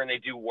volunteer and they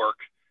do work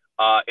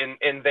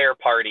in their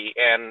party.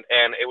 And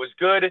it was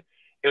good.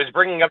 It was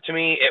bringing up to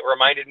me. It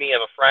reminded me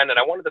of a friend, and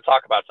I wanted to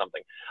talk about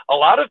something. A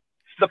lot of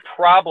the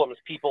problems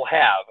people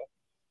have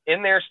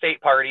in their state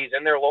parties,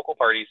 in their local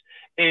parties,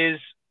 is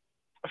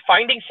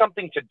finding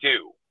something to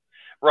do,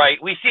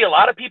 right? We see a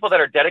lot of people that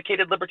are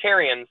dedicated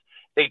libertarians.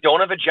 They don't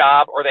have a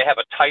job, or they have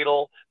a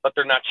title, but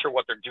they're not sure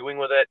what they're doing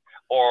with it,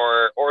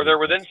 or they're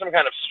within some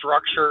kind of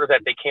structure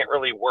that they can't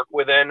really work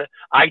within.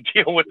 I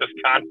deal with this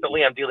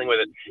constantly. I'm dealing with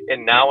it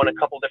now in a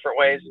couple different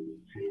ways.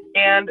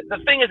 And the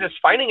thing is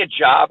finding a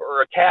job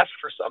or a task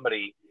for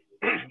somebody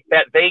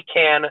that they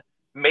can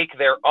make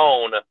their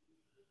own,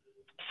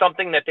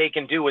 something that they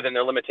can do within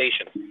their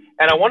limitations.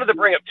 And I wanted to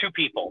bring up two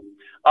people.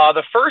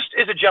 The first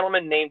is a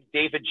gentleman named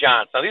David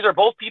Johns. Now, these are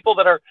both people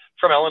that are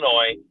from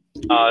Illinois.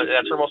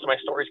 That's where most of my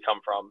stories come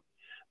from.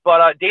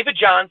 But David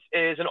Johns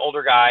is an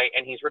older guy,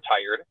 and he's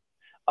retired.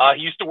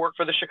 He used to work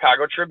for the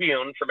Chicago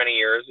Tribune for many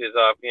years. He's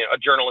a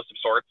journalist of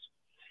sorts.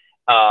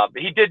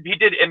 He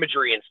did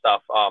imagery and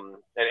stuff,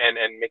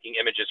 and making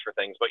images for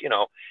things. But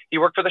he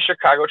worked for the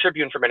Chicago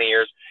Tribune for many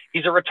years.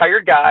 He's a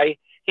retired guy.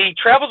 He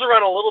travels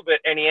around a little bit,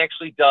 and he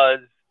actually does.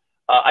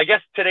 I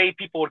guess today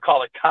people would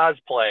call it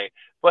cosplay,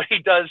 but he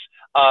does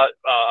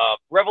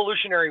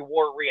Revolutionary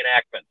War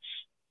reenactments.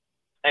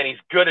 And he's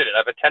good at it.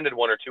 I've attended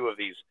one or two of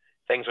these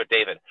things with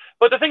David.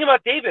 But the thing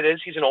about David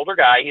is he's an older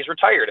guy. He's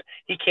retired.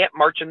 He can't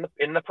march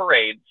in the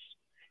parades.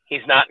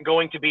 He's not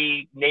going to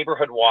be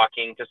neighborhood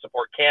walking to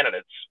support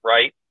candidates,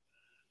 right?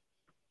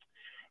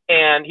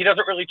 And he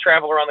doesn't really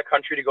travel around the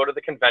country to go to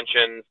the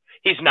conventions.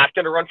 He's not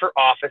going to run for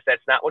office.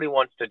 That's not what he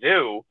wants to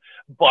do.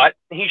 But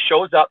he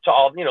shows up to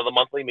all, the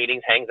monthly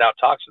meetings, hangs out,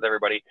 talks with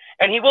everybody.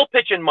 And he will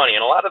pitch in money.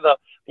 And a lot of the,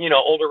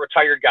 older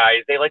retired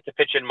guys, they like to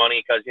pitch in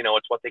money because,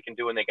 it's what they can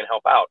do and they can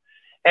help out.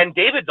 And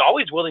David's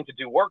always willing to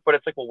do work, but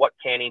it's like, well, what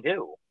can he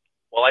do?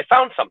 Well, I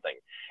found something.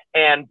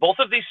 And both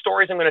of these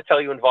stories I'm going to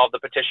tell you involve the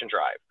petition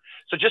drive.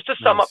 So just to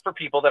sum up for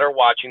people that are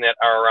watching that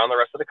are around the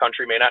rest of the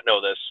country, may not know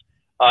this,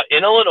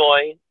 in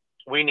Illinois,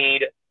 we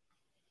need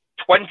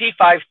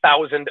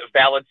 25,000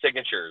 valid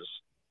signatures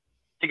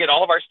to get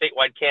all of our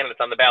statewide candidates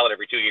on the ballot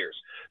every 2 years.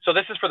 So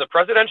this is for the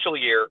presidential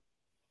year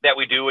that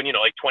we do in,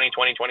 like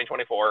 2020,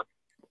 2024.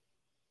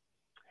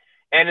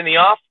 And in the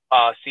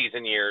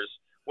off-season years,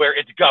 where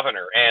it's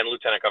governor and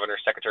lieutenant governor,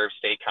 secretary of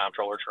state,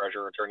 comptroller,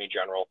 treasurer, attorney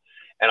general,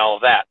 and all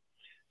of that.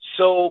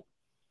 So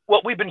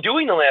what we've been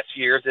doing the last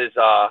few years is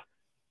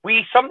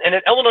and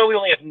in Illinois, we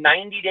only have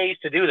 90 days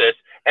to do this,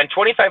 and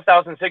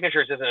 25,000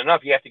 signatures isn't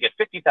enough. You have to get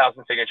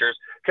 50,000 signatures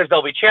because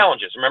there'll be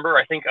challenges. Remember,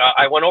 I think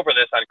I went over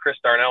this on Chris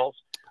Darnell's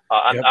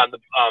on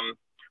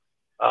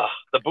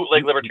the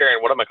bootleg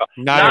libertarian. What am I called?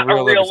 Not a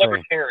real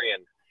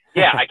libertarian.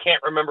 Yeah, I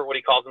can't remember what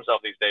he calls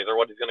himself these days or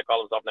what he's going to call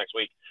himself next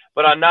week.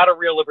 But on Not a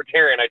Real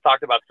Libertarian, I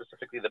talked about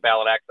specifically the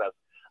ballot access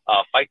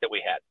fight that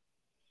we had.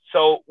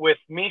 So with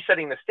me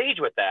setting the stage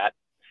with that,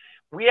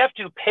 we have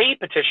to pay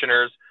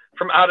petitioners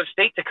from out of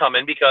state to come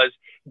in because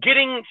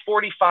getting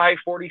 45,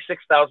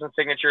 46,000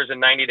 signatures in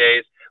 90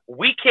 days,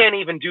 we can't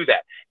even do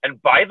that.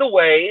 And by the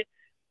way,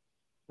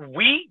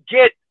 we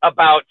get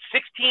about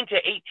 16 to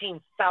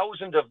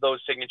 18,000 of those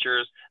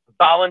signatures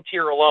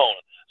volunteer alone.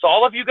 So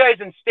all of you guys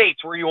in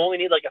states where you only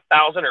need like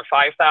 1,000 or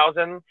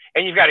 5,000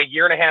 and you've got a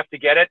year and a half to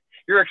get it,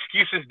 your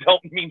excuses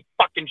don't mean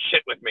fucking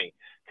shit with me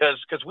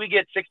because we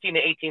get 16 to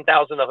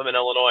 18,000 of them in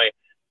Illinois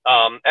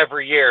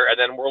every year, and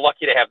then we're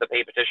lucky to have the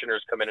paid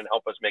petitioners come in and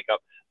help us make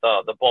up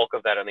the bulk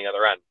of that on the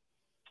other end.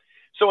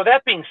 So with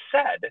that being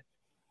said,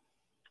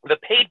 the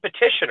paid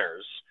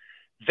petitioners,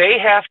 they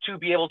have to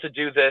be able to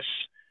do this.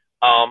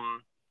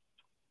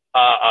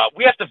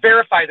 We have to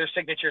verify their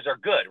signatures are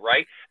good,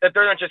 right? That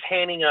they're not just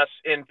handing us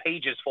in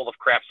pages full of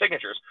crap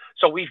signatures.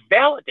 So we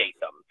validate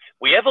them.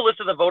 We have a list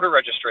of the voter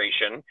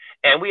registration,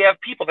 and we have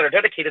people that are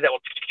dedicated that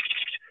will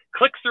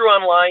click through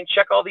online,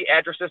 check all the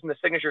addresses and the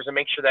signatures and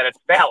make sure that it's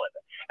valid.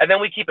 And then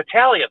we keep a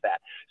tally of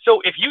that.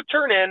 So if you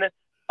turn in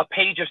a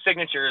page of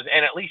signatures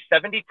and at least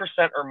 70%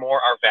 or more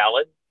are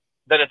valid,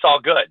 then it's all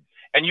good.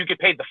 And you get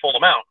paid the full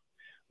amount.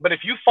 But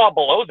if you fall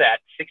below that,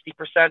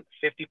 60%,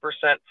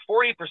 50%,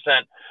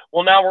 40%,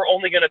 well, now we're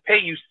only going to pay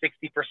you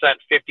 60%,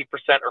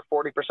 50%,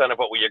 or 40% of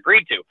what we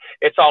agreed to.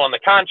 It's all in the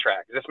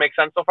contract. Does this make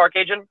sense so far,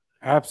 Cajun?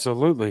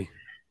 Absolutely.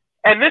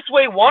 And this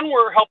way, one,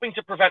 we're helping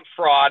to prevent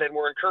fraud, and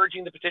we're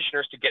encouraging the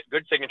petitioners to get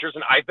good signatures.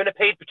 And I've been a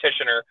paid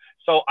petitioner,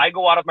 so I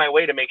go out of my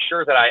way to make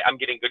sure that I'm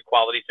getting good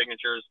quality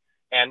signatures.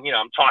 And,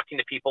 I'm talking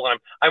to people, and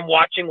I'm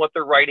watching what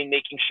they're writing,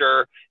 making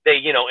sure they,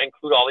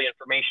 include all the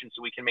information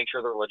so we can make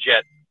sure they're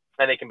legit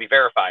and they can be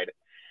verified.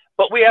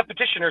 But we have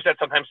petitioners that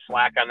sometimes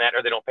slack on that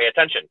or they don't pay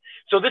attention.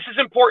 So this is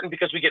important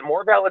because we get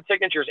more valid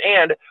signatures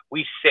and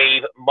we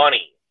save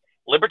money.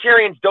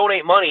 Libertarians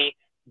donate money.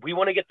 We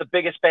want to get the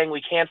biggest bang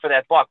we can for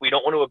that buck. We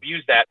don't want to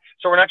abuse that.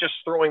 So we're not just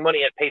throwing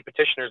money at paid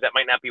petitioners that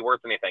might not be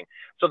worth anything.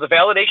 So the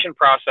validation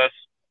process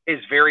is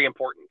very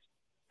important.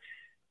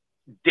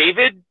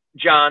 David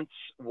Johns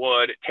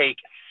would take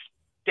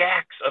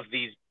stacks of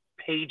these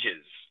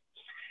pages,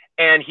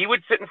 and he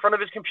would sit in front of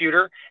his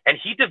computer, and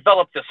he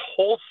developed this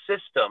whole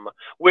system,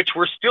 which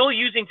we're still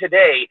using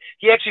today.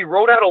 He actually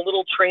wrote out a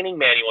little training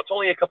manual. It's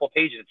only a couple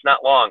pages. It's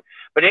not long.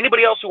 But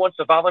anybody else who wants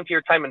to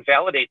volunteer time and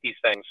validate these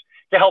things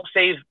to help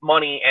save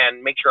money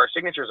and make sure our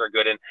signatures are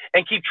good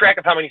and keep track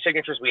of how many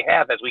signatures we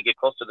have as we get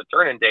close to the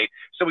turn-in date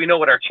so we know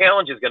what our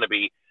challenge is going to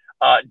be.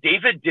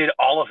 David did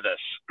all of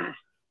this,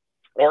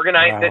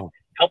 organized it,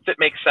 helped it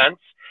make sense.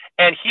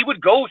 And he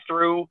would go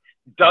through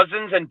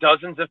dozens and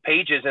dozens of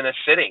pages in a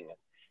sitting.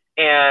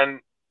 And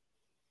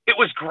it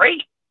was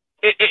great.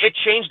 It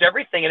changed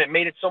everything, and it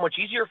made it so much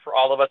easier for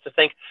all of us to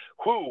think,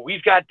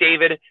 we've got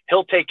David.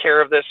 He'll take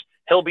care of this.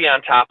 He'll be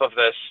on top of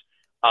this.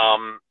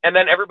 And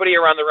then everybody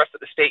around the rest of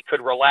the state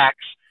could relax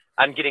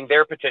on getting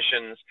their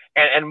petitions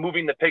and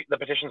moving the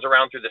petitions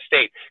around through the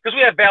state. Because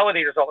we have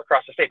validators all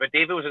across the state, but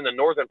David was in the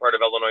northern part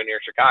of Illinois near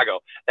Chicago.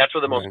 That's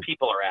where the most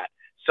people are at.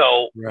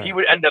 So he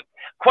would end up,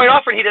 quite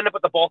often he'd end up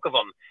with the bulk of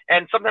them.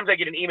 And sometimes I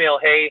get an email,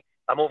 hey,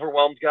 I'm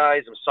overwhelmed,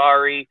 guys. I'm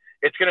sorry.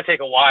 It's going to take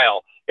a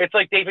while. It's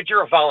like, David,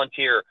 you're a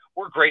volunteer.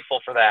 We're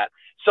grateful for that.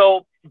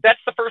 So that's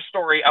the first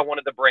story I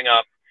wanted to bring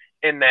up,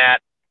 in that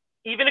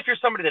even if you're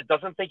somebody that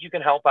doesn't think you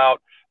can help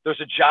out, there's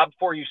a job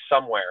for you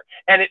somewhere.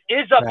 And it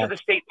is up to the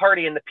state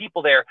party and the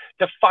people there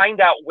to find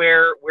out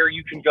where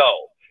you can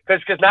go.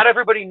 Because not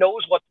everybody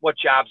knows what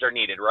jobs are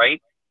needed,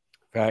 right?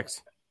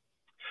 Facts.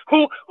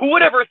 Who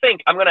would ever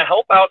think I'm going to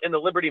help out in the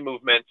liberty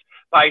movement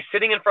by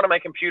sitting in front of my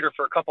computer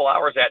for a couple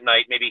hours at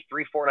night, maybe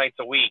 3-4 nights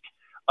a week?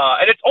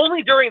 And it's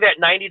only during that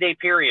 90-day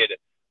period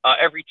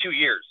every 2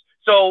 years.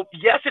 So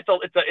yes, it's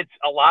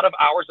a lot of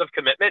hours of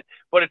commitment,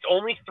 but it's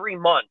only 3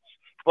 months.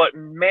 But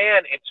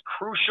man, it's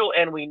crucial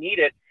and we need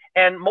it.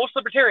 And most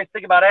libertarians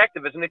think about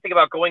activism. They think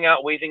about going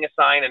out, waving a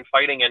sign and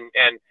fighting.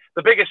 And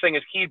the biggest thing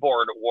is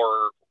keyboard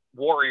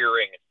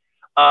warrioring.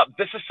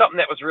 This is something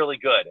that was really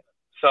good.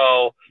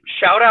 So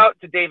shout out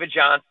to David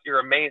Johns. You're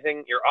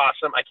amazing. You're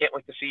awesome. I can't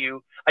wait to see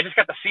you. I just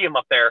got to see him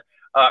up there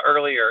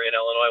earlier in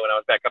Illinois when I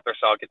was back up there,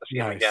 so I'll get to see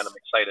him again. I'm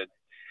excited.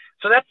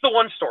 So that's the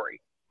one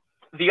story.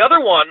 The other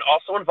one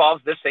also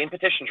involves this same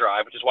petition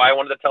drive, which is why I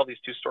wanted to tell these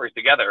two stories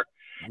together.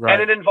 Right.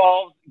 And it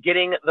involves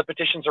getting the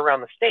petitions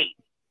around the state.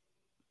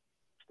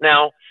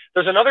 Now,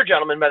 there's another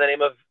gentleman by the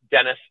name of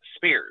Dennis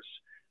Spears.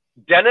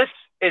 Dennis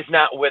is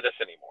not with us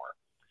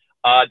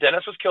anymore.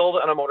 Dennis was killed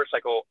in a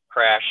motorcycle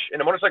crash. In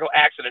a motorcycle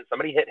accident,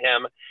 somebody hit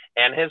him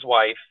and his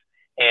wife,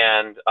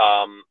 and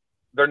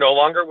they're no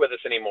longer with us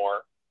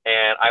anymore.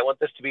 And I want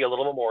this to be a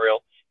little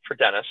memorial for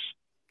Dennis.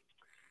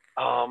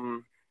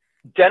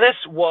 Dennis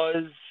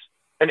was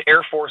an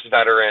Air Force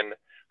veteran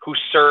who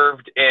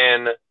served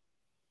in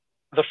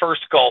the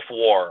first Gulf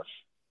War.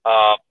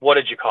 What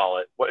did you call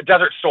it?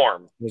 Desert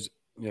Storm.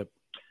 Yep.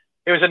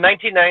 It was in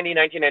 1990,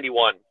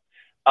 1991.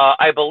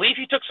 I believe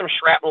he took some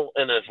shrapnel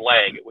in his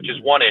leg, which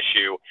is one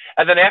issue.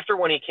 And then after,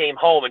 when he came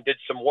home and did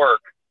some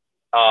work,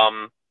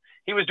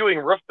 he was doing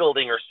roof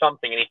building or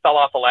something, and he fell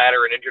off a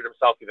ladder and injured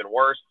himself even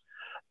worse.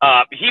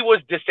 He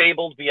was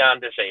disabled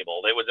beyond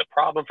disabled. It was a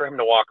problem for him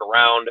to walk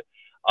around.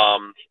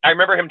 I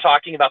remember him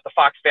talking about the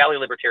Fox Valley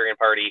Libertarian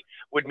Party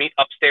would meet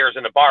upstairs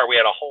in a bar. We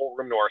had a whole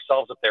room to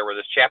ourselves up there where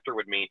this chapter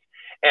would meet.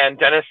 And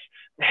Dennis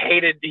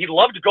he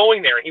loved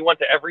going there. He went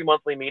to every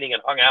monthly meeting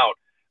and hung out.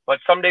 But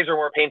some days were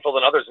more painful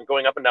than others, and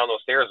going up and down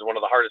those stairs is one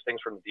of the hardest things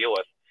for him to deal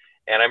with.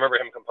 And I remember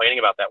him complaining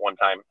about that one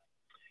time.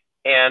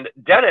 And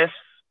Dennis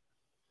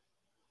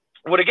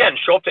would, again,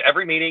 show up to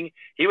every meeting.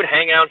 He would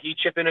hang out. He'd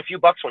chip in a few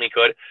bucks when he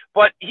could.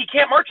 But he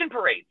can't march in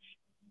parades.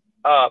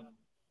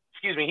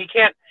 He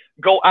can't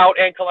go out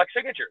and collect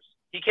signatures.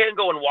 He can't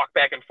go and walk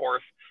back and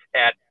forth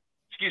at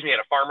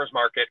a farmer's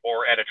market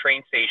or at a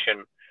train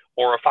station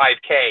or a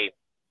 5K,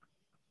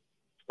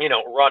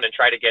 run and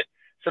try to get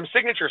some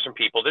signatures from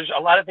people. There's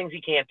a lot of things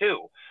he can't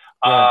do.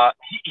 Yeah.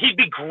 He'd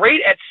be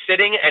great at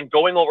sitting and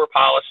going over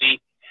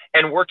policy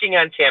and working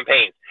on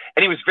campaigns.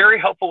 And he was very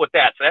helpful with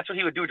that. So that's what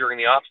he would do during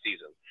the off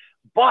season.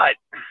 But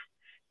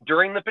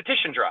during the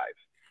petition drive,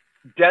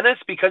 Dennis,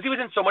 because he was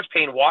in so much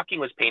pain, walking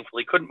was painful.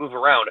 He couldn't move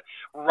around.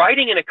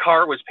 Riding in a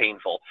car was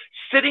painful.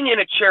 Sitting in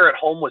a chair at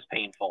home was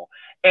painful.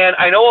 And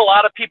I know a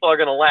lot of people are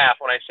going to laugh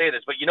when I say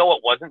this, but you know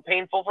what wasn't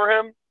painful for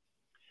him?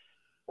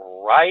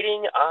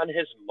 Riding on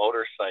his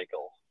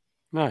motorcycle.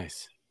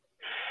 Nice.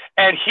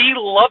 And he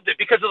loved it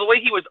because of the way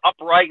he was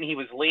upright and he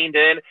was leaned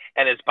in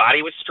and his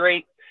body was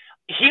straight.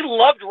 He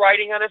loved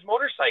riding on his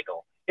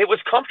motorcycle. It was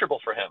comfortable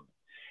for him.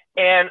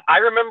 And I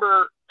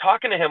remember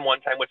talking to him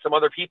one time with some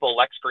other people,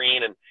 Lex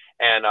Green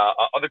and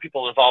other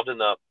people involved in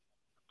the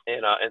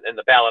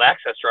ballot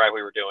access drive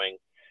we were doing,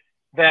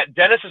 that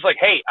Dennis is like,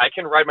 hey, I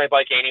can ride my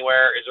bike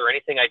anywhere. Is there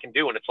anything I can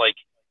do? And it's like,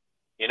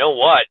 you know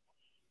what?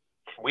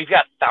 We've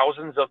got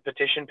thousands of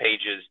petition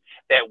pages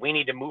that we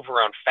need to move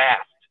around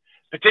fast.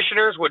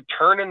 Petitioners would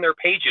turn in their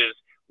pages.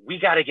 We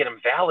got to get them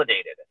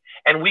validated.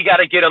 And we got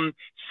to get them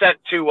sent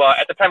to,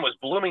 at the time it was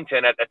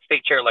Bloomington at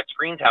State Chair Lex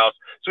Green's house,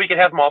 so we could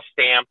have them all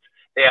stamped.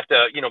 They have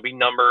to, be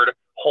numbered,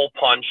 hole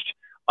punched.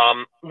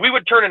 We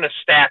would turn in a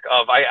stack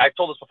of, I've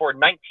told this before,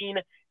 19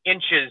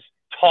 inches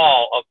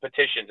tall of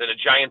petitions in a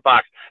giant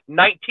box.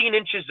 19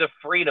 inches of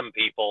freedom,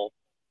 people.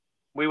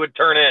 We would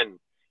turn in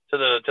to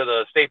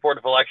the State Board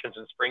of Elections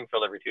in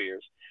Springfield every 2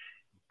 years.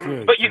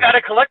 But you got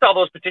to collect all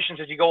those petitions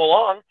as you go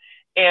along.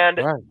 And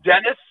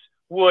Dennis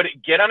would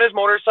get on his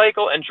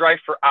motorcycle and drive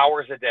for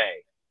hours a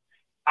day.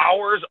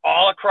 Hours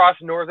all across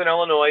northern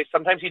Illinois.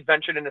 Sometimes he'd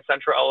venture into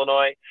central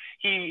Illinois.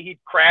 He'd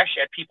crash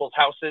at people's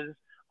houses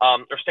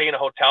or stay in a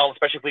hotel,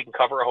 especially if we can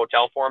cover a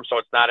hotel for him so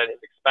it's not at his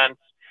expense.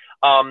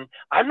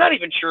 I'm not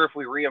even sure if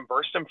we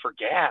reimbursed him for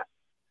gas.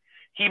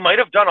 He might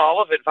have done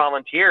all of it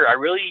volunteer.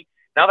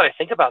 Now that I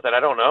think about that, I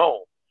don't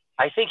know.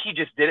 I think he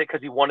just did it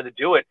because he wanted to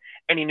do it,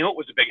 and he knew it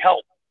was a big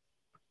help.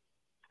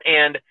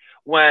 And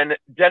when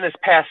Dennis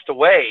passed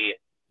away,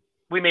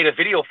 we made a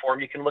video for him.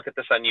 You can look at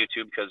this on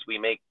YouTube because we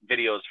make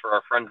videos for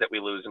our friends that we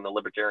lose in the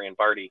Libertarian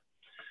Party.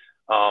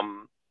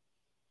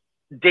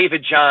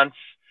 David Johns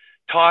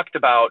talked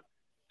about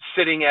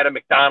sitting at a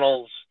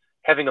McDonald's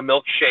having a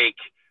milkshake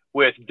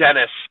with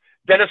Dennis.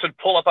 Dennis would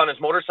pull up on his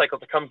motorcycle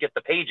to come get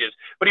the pages,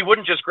 but he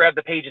wouldn't just grab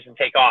the pages and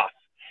take off.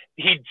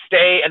 He'd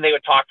stay and they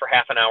would talk for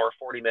half an hour,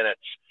 40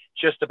 minutes,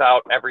 just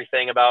about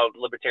everything, about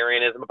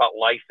libertarianism, about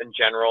life in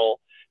general.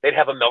 They'd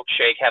have a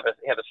milkshake, have a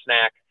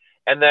snack,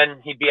 and then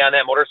he'd be on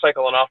that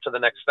motorcycle and off to the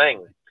next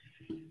thing.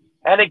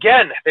 And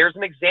again, there's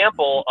an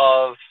example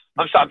of,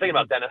 I'm thinking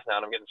about Dennis now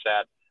and I'm getting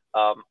sad.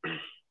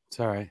 It's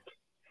all right.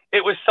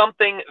 It was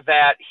something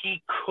that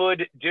he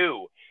could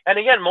do. And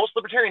again, most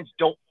libertarians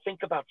don't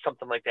think about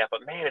something like that,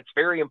 but man, it's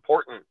very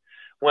important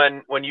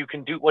when you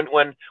can do,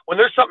 when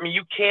there's something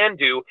you can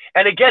do.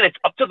 And again, it's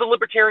up to the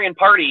Libertarian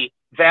Party,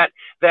 that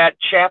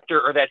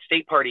chapter or that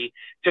state party,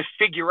 to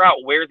figure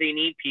out where they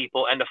need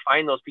people and to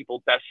find those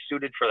people best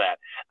suited for that.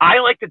 I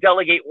like to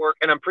delegate work,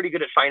 and I'm pretty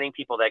good at finding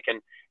people that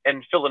can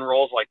and fill in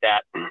roles like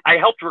that. I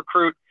helped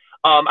recruit.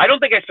 I don't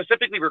think I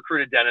specifically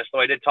recruited Dennis,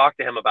 though I did talk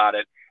to him about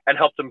it and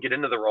helped him get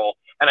into the role.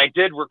 And I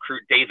did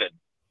recruit David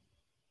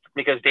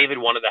because David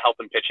wanted to help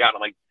him pitch out.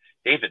 I'm like,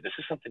 David, this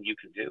is something you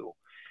can do.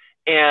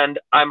 And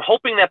I'm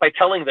hoping that by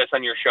telling this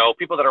on your show,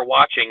 people that are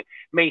watching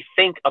may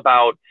think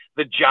about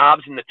the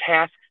jobs and the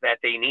tasks that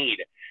they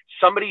need.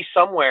 Somebody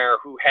somewhere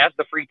who has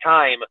the free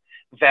time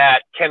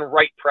that can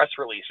write press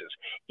releases.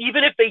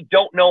 Even if they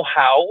don't know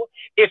how,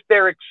 if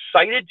they're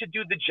excited to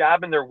do the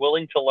job and they're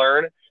willing to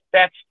learn,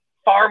 that's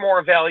far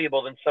more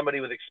valuable than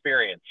somebody with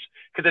experience,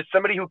 because it's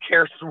somebody who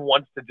cares and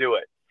wants to do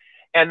it.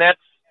 And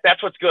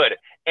that's what's good.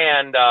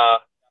 And I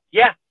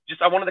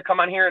wanted to come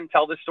on here and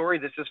tell this story.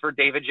 This is for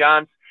David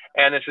Johns,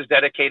 and this is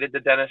dedicated to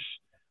Dennis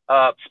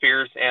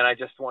Spears, and I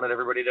just wanted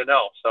everybody to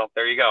know. So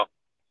there you go.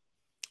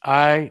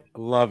 I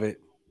love it.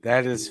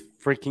 That is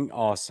freaking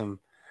awesome.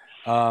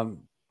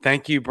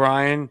 Thank you,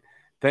 Brian.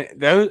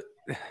 Some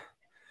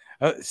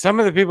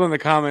of the people in the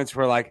comments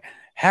were like,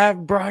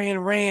 have Brian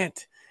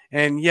rant.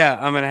 And yeah,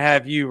 I'm going to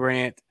have you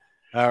rant,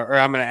 or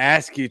I'm going to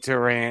ask you to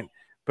rant.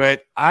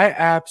 But I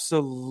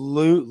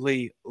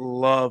absolutely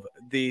love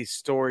the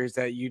stories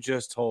that you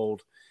just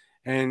told.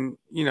 And,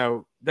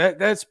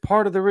 that's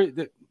part of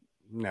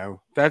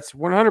that's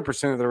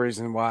 100% of the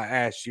reason why I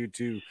asked you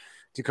to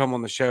come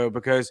on the show,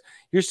 because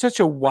you're such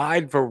a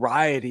wide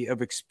variety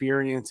of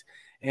experience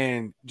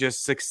and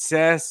just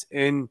success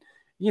and,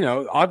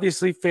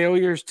 obviously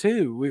failures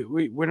too.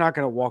 We're not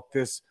going to walk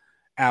this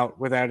out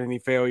without any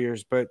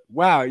failures, but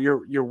wow,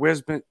 your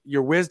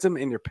wisdom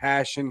and your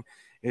passion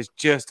is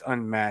just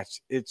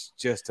unmatched. It's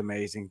just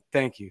amazing.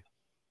 Thank you.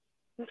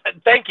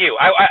 Thank you.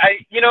 I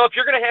if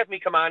you're going to have me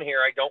come on here,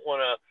 I don't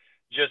want to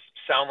just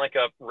sound like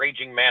a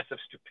raging mass of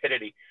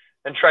stupidity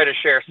and try to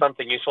share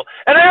something useful.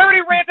 And I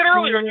already ranted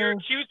earlier, and you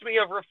accused me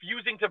of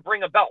refusing to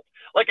bring a belt.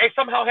 Like I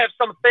somehow have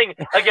something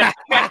against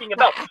packing a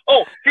belt.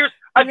 Oh,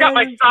 I've got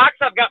my socks,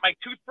 I've got my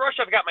toothbrush,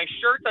 I've got my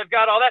shirts, I've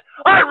got all that.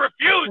 I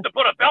refuse to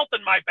put a belt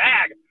in my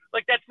bag.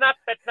 Like that's not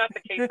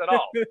the case at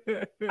all.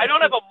 I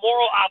don't have a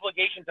moral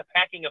obligation to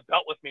packing a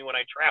belt with me when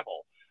I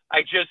travel.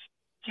 I just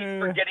keep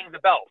forgetting the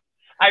belt.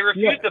 I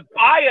refuse to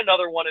buy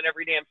another one in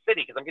every damn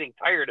city because I'm getting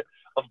tired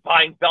of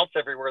buying belts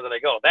everywhere that I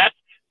go.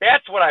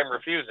 That's what I'm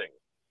refusing.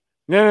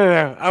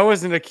 No. I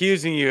wasn't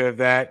accusing you of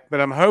that, but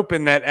I'm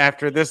hoping that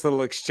after this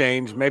little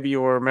exchange, maybe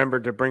you'll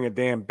remember to bring a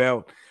damn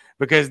belt,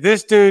 because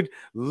this dude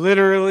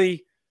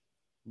literally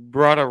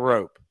brought a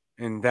rope,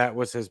 and that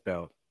was his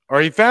belt.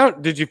 Or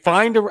how'd you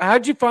find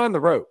the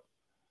rope?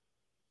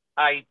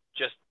 I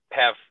just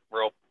have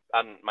rope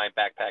on my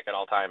backpack at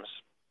all times.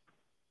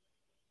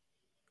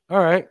 All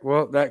right.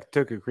 Well, that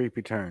took a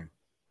creepy turn,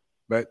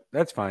 but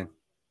that's fine.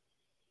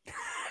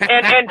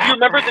 And do you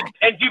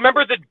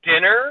remember the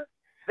dinner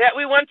that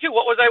we went to?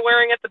 What was I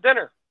wearing at the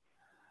dinner?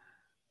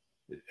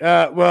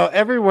 Well,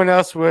 everyone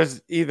else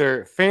was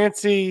either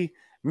fancy,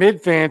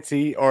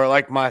 mid-fancy, or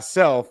like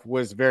myself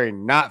was very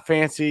not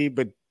fancy,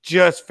 but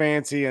just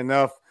fancy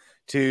enough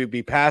to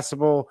be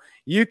passable.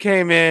 You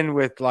came in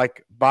with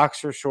like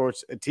boxer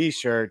shorts, a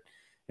t-shirt,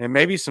 and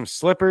maybe some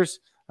slippers.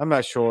 I'm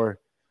not sure.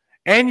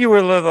 And you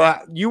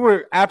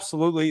were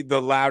absolutely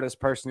the loudest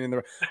person in the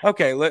room.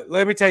 Okay,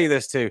 let me tell you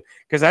this too,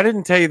 because I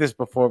didn't tell you this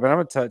before, but I'm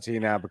going to tell it to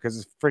you now because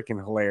it's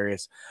freaking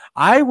hilarious.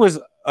 I was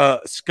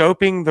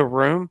scoping the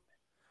room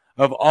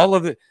of all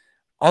of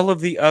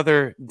the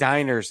other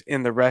diners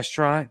in the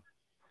restaurant,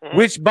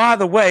 which, by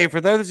the way,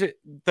 for those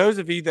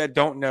of you that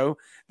don't know,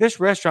 this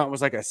restaurant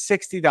was like a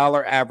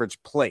 $60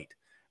 average plate,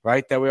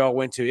 right, that we all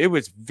went to. It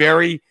was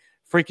very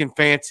freaking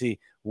fancy,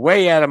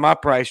 way out of my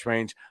price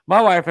range. My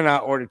wife and I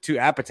ordered 2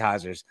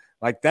 appetizers.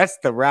 Like, that's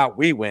the route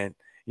we went,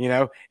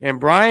 and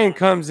Brian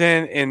comes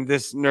in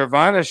this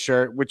Nirvana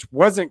shirt, which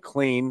wasn't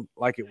clean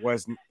like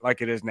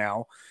it is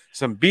now,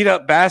 some beat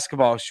up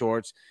basketball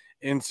shorts,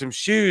 and some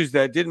shoes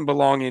that didn't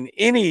belong in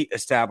any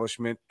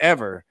establishment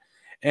ever,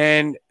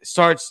 and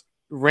starts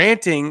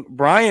ranting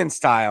Brian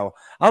style.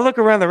 I look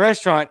around the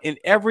restaurant and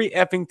every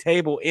effing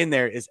table in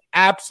there is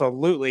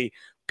absolutely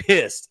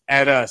pissed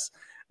at us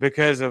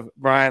because of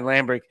Brian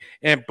Lambrecht.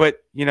 But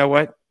you know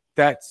what?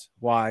 That's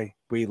why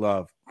we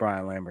love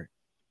Brian Lambrecht.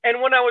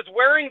 And when I was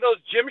wearing those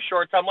gym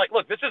shorts, I'm like,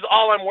 look, this is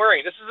all I'm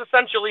wearing. This is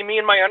essentially me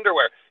in my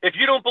underwear. If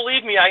you don't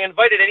believe me, I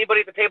invited anybody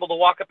at the table to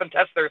walk up and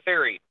test their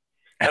theory.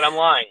 And I'm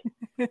lying.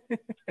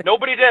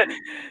 Nobody did.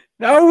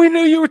 No, we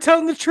knew you were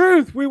telling the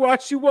truth. We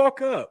watched you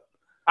walk up.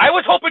 I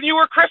was hoping you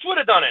or Chris would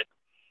have done it.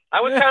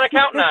 I was kind of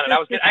counting on it. I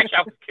was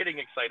kidding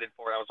excited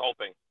for it. I was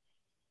hoping.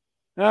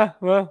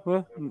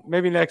 Well,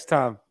 maybe next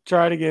time.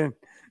 Try it again.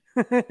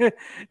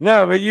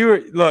 No, but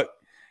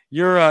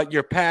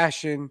your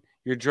passion,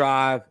 your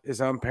drive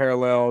is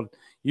unparalleled.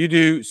 You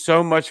do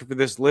so much for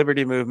this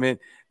liberty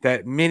movement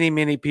that many,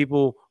 many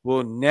people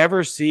will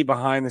never see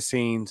behind the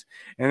scenes.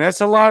 And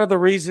that's a lot of the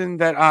reason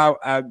that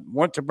I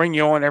want to bring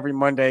you on every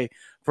Monday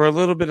for a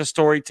little bit of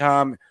story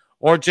time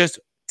or just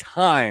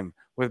time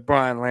with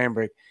Brian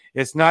Lambrecht.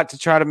 It's not to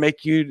try to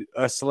make you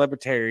a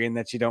celebritarian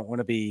that you don't want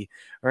to be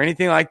or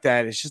anything like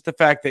that. It's just the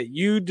fact that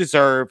you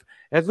deserve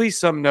at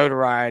least some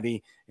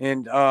notoriety,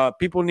 and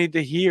people need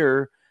to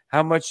hear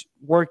how much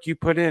work you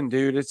put in,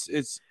 dude.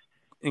 It's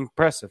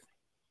impressive.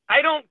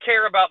 I don't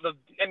care about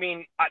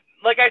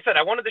like I said,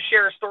 I wanted to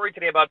share a story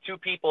today about 2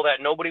 people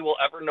that nobody will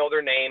ever know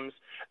their names.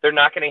 They're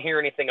not going to hear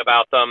anything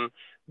about them.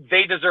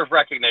 They deserve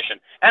recognition.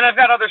 And I've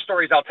got other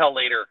stories I'll tell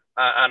later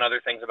on other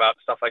things about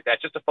stuff like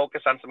that, just to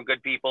focus on some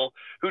good people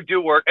who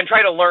do work and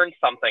try to learn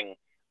something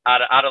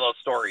out of those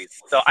stories.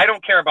 So I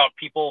don't care about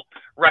people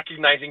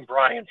recognizing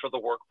Brian for the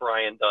work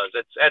Brian does.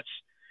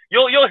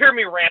 You'll hear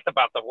me rant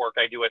about the work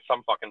I do at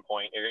some fucking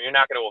point. You're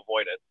not going to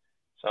avoid it.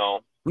 So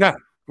no.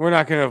 We're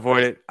not going to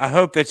avoid it. I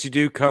hope that you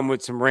do come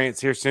with some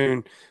rants here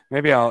soon.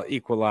 Maybe I'll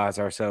equalize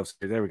ourselves.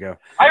 There we go.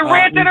 I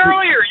ranted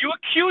earlier. You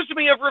accused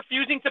me of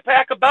refusing to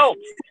pack a belt.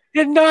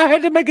 No, I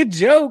had to make a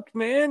joke,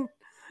 man.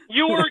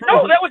 You were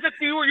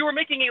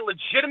making a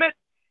legitimate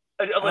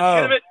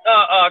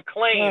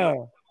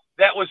claim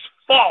that was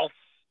false,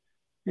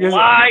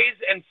 lies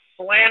and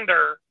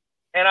slander,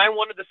 and I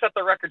wanted to set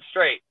the record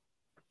straight.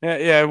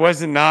 Yeah, it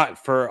wasn't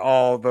not for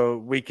all the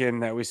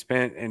weekend that we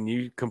spent and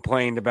you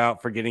complained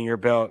about forgetting your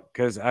belt,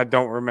 because I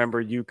don't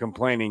remember you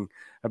complaining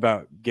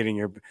about getting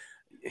your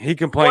 – he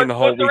complained the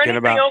whole weekend about –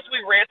 Was there anything else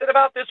we ranted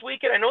about this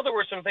weekend? I know there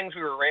were some things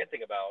we were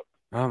ranting about.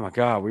 Oh, my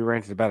God. We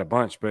ranted about a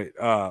bunch, but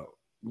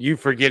you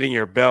forgetting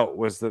your belt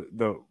was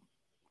the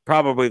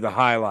probably the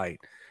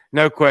highlight.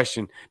 No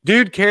question.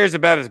 Dude cares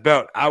about his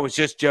belt. I was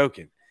just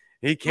joking.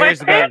 He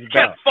cares about his belt. My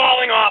pants kept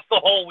falling off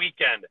the whole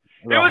weekend.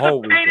 It was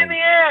a pain in the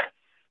ass.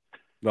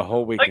 The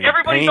whole weekend. Like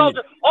everybody felt.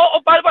 Oh,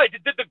 by the way,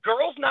 did the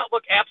girls not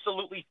look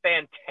absolutely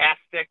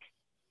fantastic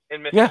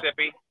in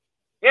Mississippi?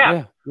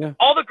 Yeah.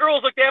 All the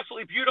girls looked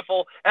absolutely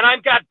beautiful, and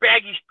I've got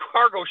baggy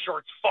cargo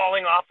shorts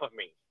falling off of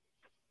me.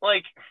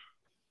 Like,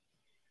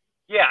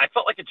 yeah, I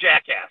felt like a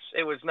jackass.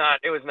 It was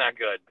not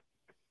good.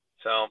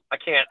 So I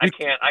can't.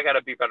 I got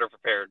to be better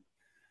prepared.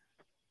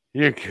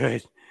 You're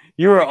good.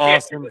 You were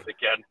awesome.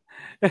 Again.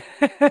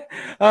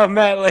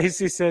 Matt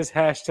Lacey says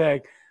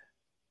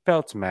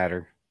 #belts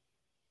matter.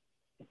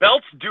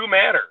 Belts do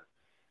matter,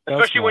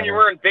 especially when you're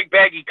wearing big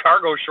baggy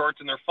cargo shorts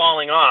and they're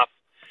falling off.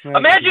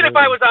 Imagine if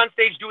I was on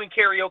stage doing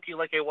karaoke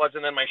like I was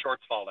and then my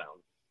shorts fall down.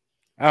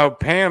 Oh,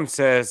 Pam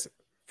says,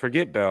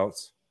 forget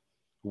belts,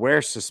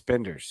 wear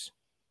suspenders.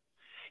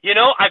 You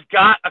know, I've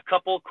got a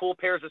couple cool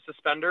pairs of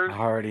suspenders I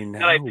already know.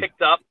 that I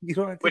picked up. You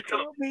don't have to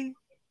tell me.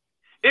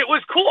 It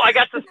was cool. I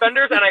got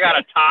suspenders and I got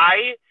a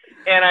tie,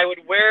 and I would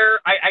wear.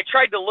 I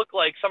tried to look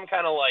like some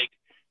kind of like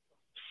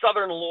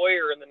Southern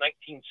lawyer in the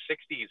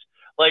 1960s,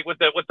 like with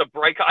the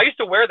bright. I used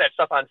to wear that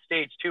stuff on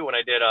stage too when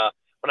I did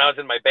when I was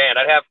in my band.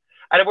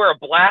 I'd wear a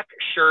black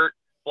shirt,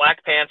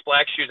 black pants,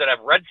 black shoes. I'd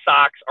have red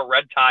socks, a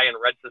red tie, and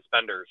red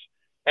suspenders,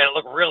 and it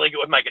looked really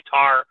good with my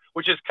guitar,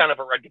 which is kind of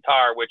a red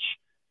guitar, which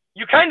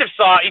you kind of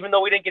saw, even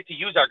though we didn't get to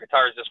use our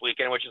guitars this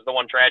weekend, which is the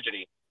one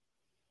tragedy.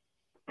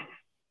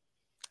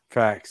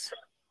 Facts.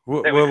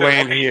 We'll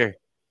land here.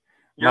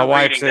 You're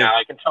wife said, now.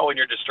 I can tell when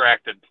you're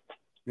distracted.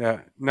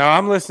 Yeah. No,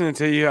 I'm listening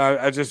to you.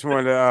 I just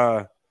wanted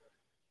to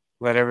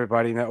let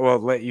everybody know. Well,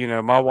 let you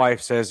know. My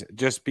wife says,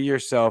 just be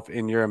yourself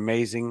in your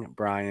amazing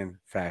Brian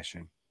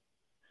fashion.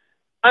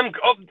 I'm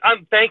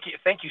thank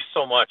you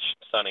so much,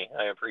 Sonny.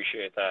 I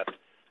appreciate that.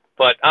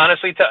 But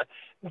honestly,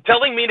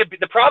 telling me to be,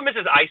 the problem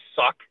is I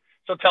suck.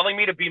 So telling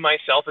me to be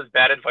myself is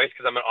bad advice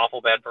because I'm an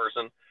awful bad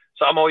person.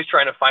 So I'm always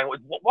trying to find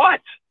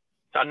what.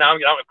 So now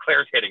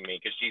Claire's hitting me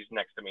because she's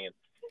next to me. And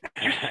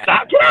you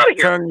stop! Get out of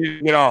here! Turn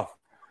you get off.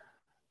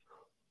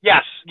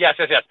 Yes.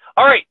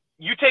 All right,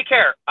 you take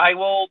care. I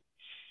will.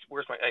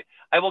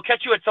 I will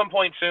catch you at some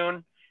point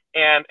soon,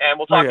 and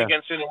we'll talk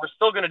again soon. And we're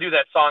still going to do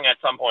that song at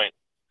some point.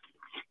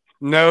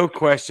 No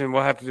question.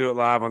 We'll have to do it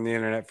live on the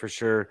internet for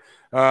sure.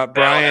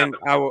 Brian,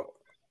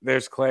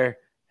 there's Claire.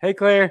 Hey,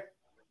 Claire.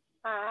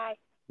 Hi.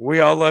 We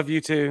all love you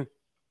too.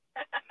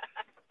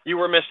 You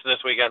were missed this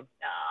weekend.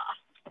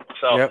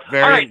 So yep,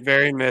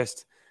 very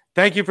missed.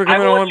 Thank you for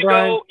coming on,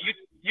 Brian.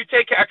 You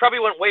take care. I probably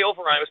went way over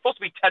on it. It was supposed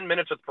to be 10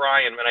 minutes with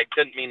Brian, but I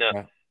didn't mean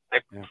to.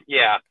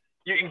 Yeah.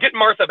 You can get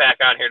Martha back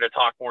on here to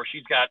talk more.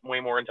 She's got way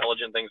more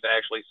intelligent things to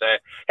actually say.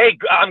 Hey,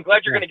 I'm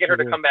glad you're going to get her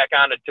to come back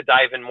on to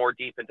dive in more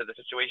deep into the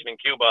situation in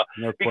Cuba,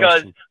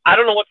 because I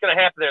don't know what's going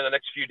to happen there in the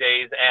next few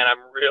days, and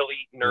I'm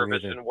really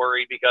nervous and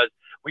worried because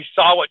we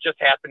saw what just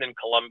happened in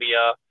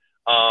Colombia.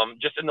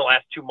 Just in the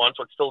last 2 months,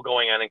 what's still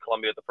going on in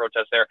Colombia with the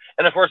protests there.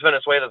 And of course,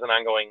 Venezuela is an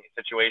ongoing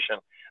situation.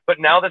 But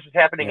now this is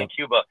happening in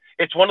Cuba.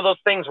 It's one of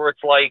those things where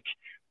it's like,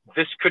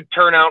 this could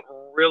turn out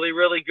really,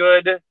 really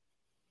good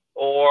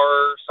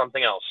or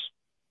something else.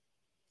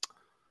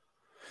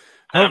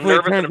 Hopefully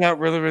it turns out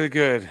really, really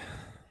good.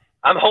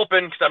 I'm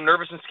hoping, because I'm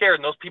nervous and scared,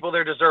 and those people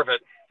there deserve it.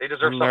 They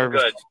deserve something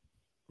good.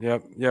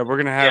 Yep. Yeah, we're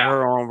gonna have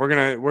her on.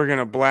 We're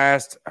gonna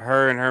blast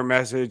her and her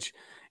message,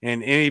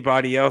 and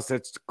anybody else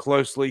that's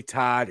closely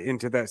tied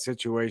into that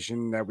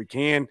situation that we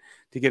can,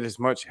 to get as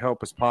much help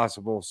as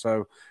possible.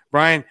 So,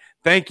 Brian,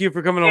 thank you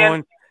for coming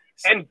on.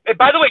 And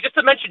by the way, just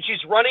to mention,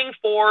 she's running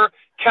for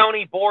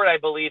county board, I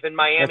believe, in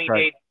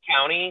Miami-Dade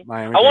County.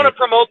 I want to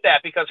promote that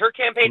because her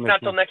campaign's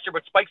not until next year,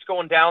 but Spike's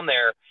going down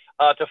there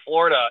to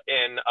Florida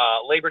in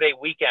Labor Day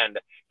weekend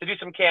to do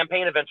some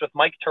campaign events with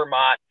Mike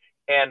Termott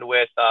and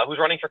with who's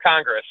running for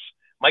Congress.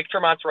 Mike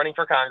Termott's running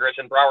for Congress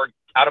in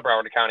out of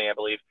Broward County, I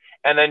believe.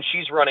 And then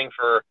she's running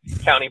for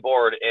county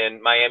board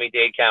in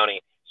Miami-Dade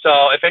County.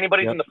 So if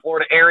anybody's in the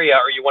Florida area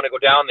or you want to go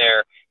down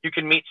there, you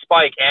can meet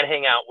Spike and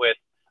hang out with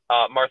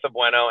Martha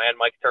Bueno and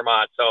Mike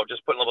Termott. So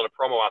just putting a little bit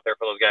of promo out there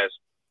for those guys.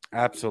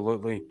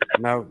 Absolutely.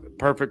 No,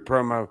 perfect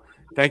promo.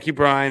 Thank you,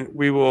 Brian.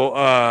 We will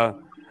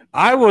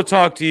I will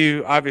talk to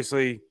you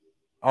obviously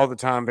all the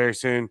time very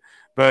soon,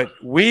 but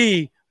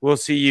we will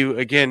see you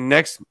again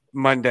next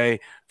Monday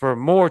for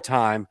more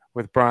time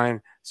with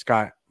Brian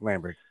Scott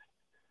Lambrecht.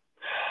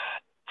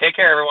 Take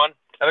care, everyone.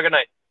 Have a good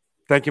night.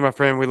 Thank you, my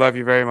friend. We love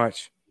you very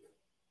much.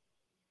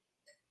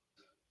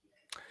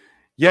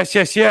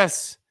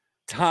 Yes.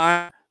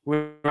 Time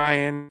with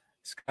Brian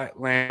Scott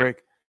Lambrecht.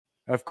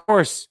 Of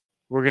course,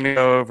 we're going to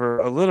go over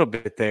a little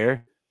bit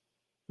there.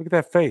 Look at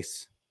that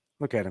face.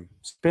 Look at him.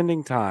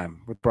 Spending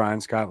time with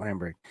Brian Scott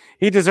Lambrecht.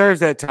 He deserves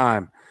that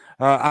time.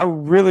 I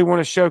really want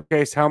to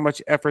showcase how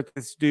much effort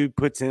this dude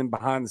puts in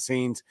behind the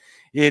scenes.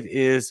 It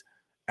is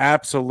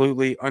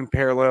absolutely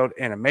unparalleled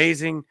and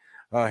amazing.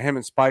 Him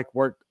and Spike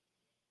work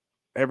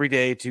every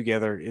day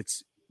together.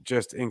 It's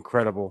just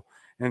incredible.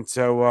 And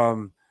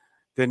so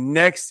the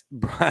next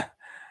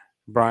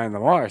Brian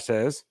Lamar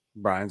says,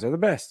 Brian's are the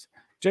best.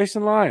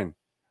 Jason Lyon,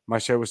 my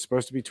show was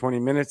supposed to be 20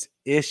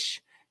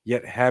 minutes-ish,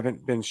 yet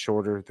haven't been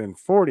shorter than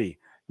 40.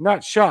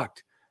 Not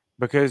shocked,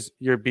 because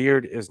your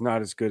beard is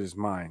not as good as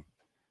mine.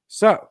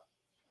 So,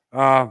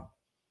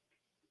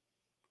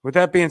 with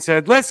that being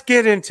said, let's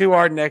get into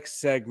our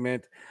next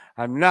segment.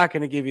 I'm not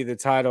going to give you the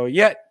title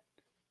yet,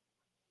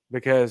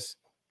 because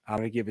I'm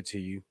going to give it to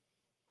you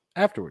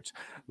afterwards.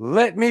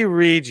 Let me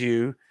read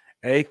you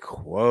a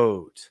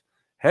quote.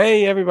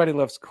 Hey, everybody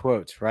loves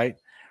quotes, right?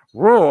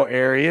 Rural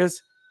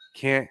areas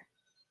can't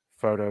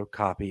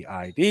photocopy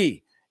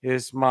ID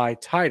is my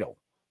title,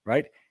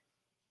 right?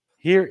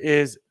 Here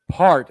is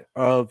part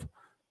of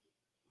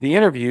the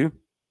interview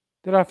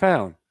that I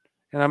found,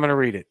 and I'm going to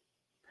read it.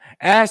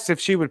 Asked if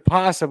she would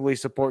possibly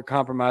support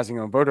compromising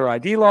on voter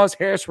ID laws,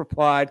 Harris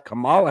replied,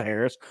 Kamala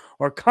Harris,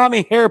 or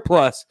Commie Hair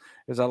Plus,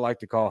 as I like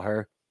to call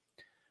her,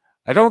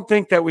 I don't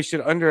think that we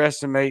should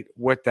underestimate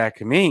what that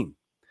can mean.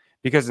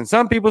 Because in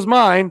some people's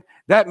mind,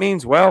 that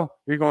means, well,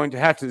 you're going to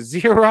have to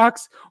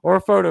Xerox or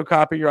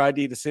photocopy your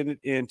ID to send it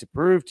in to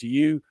prove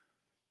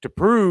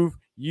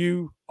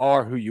you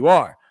are who you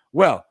are.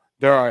 Well,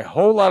 there are a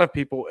whole lot of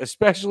people,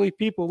 especially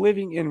people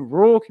living in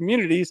rural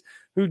communities,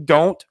 who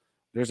don't.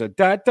 There's a ...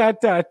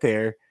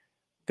 there.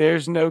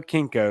 There's no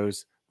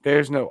Kinko's.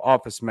 There's no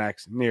Office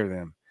Max near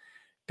them.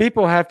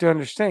 People have to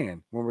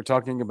understand when we're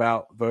talking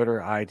about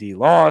voter ID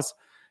laws,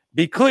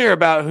 be clear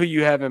about who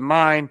you have in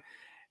mind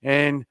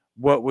and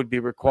what would be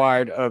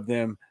required of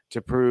them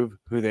to prove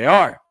who they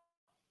are.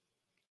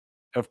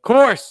 Of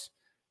course,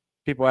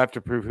 people have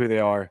to prove who they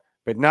are,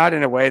 but not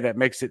in a way that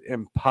makes it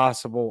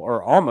impossible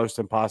or almost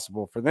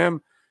impossible for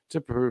them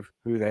to prove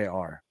who they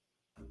are.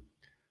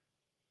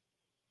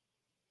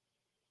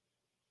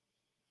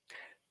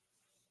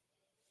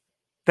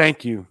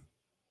 Thank you,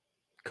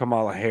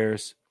 Kamala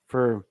Harris,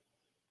 for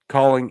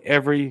calling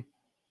every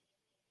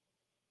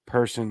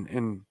person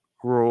in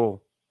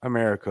rural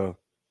America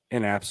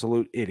an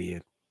absolute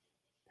idiot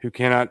who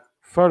cannot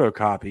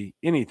photocopy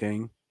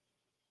anything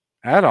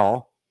at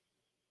all,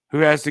 who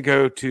has to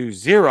go to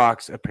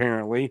Xerox,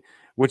 apparently,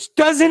 which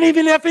doesn't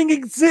even effing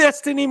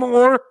exist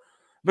anymore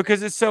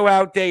because it's so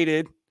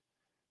outdated,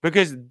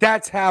 because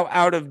that's how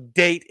out of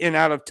date and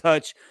out of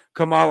touch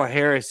Kamala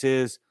Harris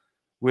is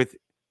with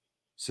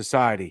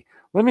society.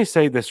 Let me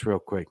say this real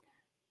quick.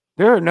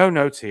 There are no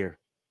notes here.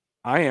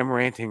 I am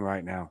ranting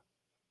right now.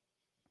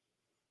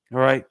 All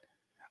right.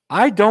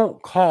 I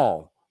don't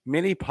call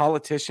many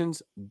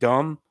politicians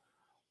dumb,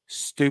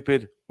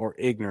 stupid, or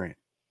ignorant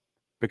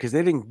because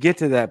they didn't get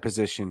to that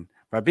position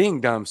by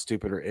being dumb,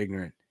 stupid, or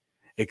ignorant,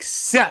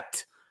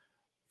 except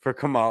for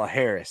Kamala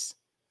Harris.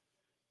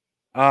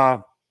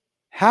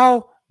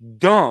 How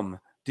dumb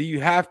do you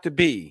have to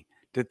be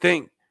to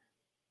think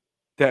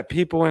that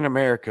people in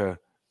America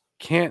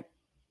can't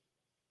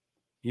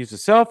use a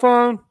cell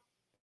phone,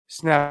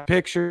 snap a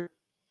picture,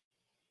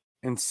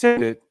 and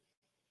send it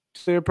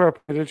to the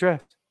appropriate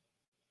address?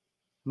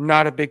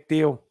 Not a big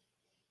deal.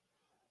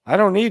 I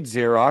don't need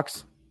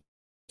Xerox,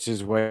 which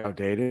is way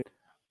outdated.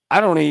 I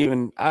don't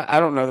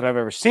know that I've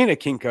ever seen a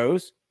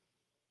Kinko's.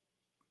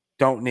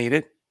 Don't need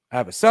it. I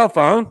have a cell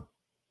phone.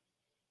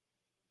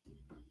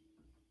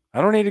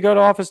 I don't need to go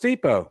to Office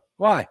Depot.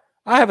 Why?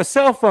 I have a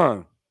cell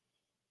phone.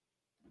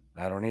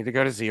 I don't need to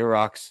go to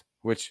Xerox,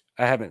 which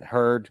I haven't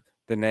heard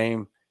the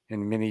name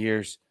in many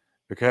years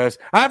because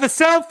I have a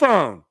cell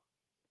phone.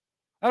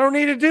 I don't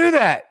need to do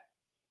that.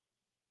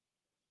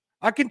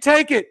 I can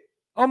take it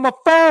on my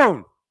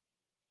phone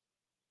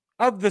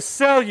of the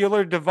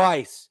cellular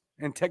device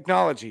and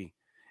technology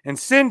and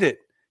send it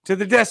to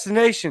the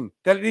destination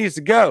that it needs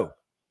to go.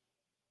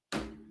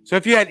 So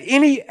if you had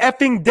any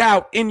effing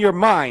doubt in your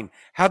mind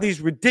how these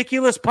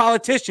ridiculous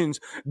politicians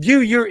view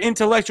your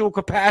intellectual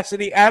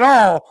capacity at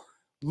all,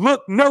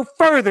 look no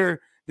further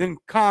than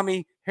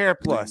Commie Hair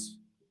Plus.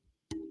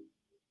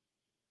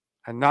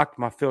 I knocked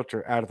my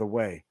filter out of the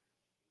way.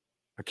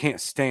 I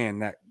can't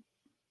stand that.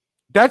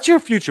 That's your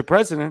future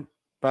president,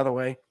 by the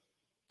way.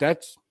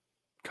 That's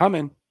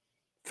coming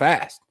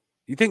fast.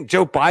 You think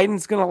Joe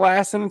Biden's going to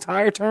last an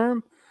entire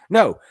term?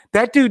 No,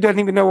 that dude doesn't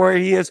even know where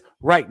he is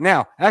right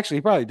now. Actually,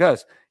 he probably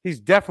does. He's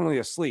definitely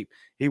asleep.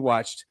 He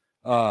watched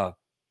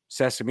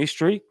Sesame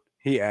Street.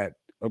 He had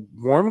a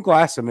warm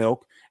glass of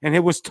milk, and he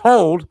was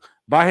told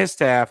by his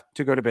staff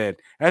to go to bed.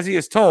 As he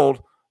is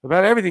told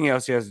about everything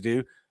else he has to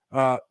do,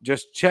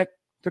 just check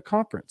the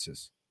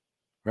conferences,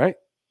 right?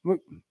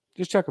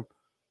 Just check them.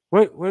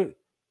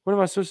 What am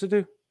I supposed to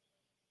do?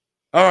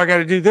 Oh, I got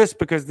to do this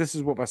because this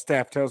is what my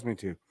staff tells me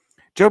to.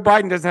 Joe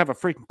Biden doesn't have a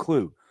freaking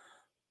clue.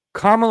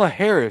 Kamala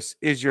Harris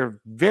is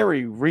your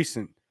very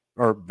recent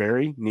or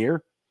very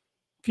near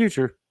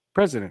future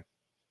president.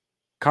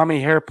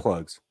 Commie Hair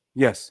Plugs.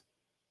 Yes,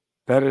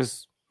 that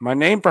is my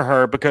name for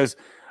her because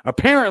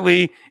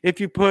apparently if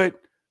you put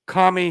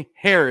Commie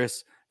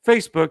Harris,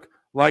 Facebook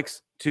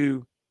likes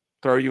to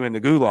throw you in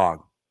the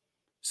gulag.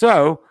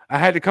 So I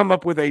had to come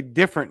up with a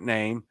different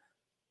name,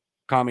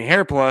 Commie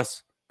Hair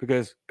Plus,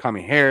 because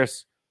Commie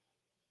Harris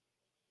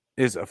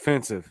is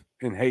offensive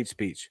in hate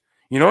speech.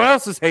 You know what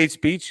else is hate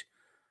speech?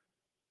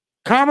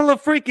 Kamala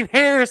freaking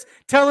Harris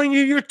telling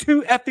you you're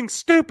too effing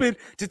stupid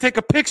to take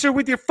a picture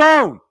with your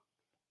phone.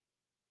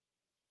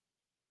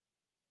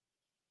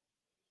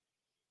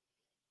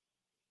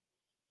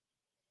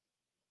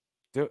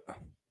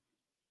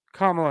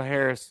 Kamala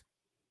Harris,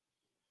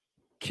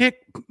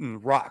 kick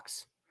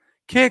rocks.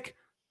 Kick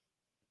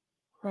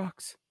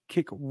rocks.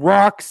 Kick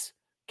rocks.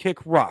 Kick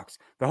rocks.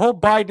 The whole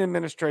Biden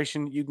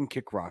administration, you can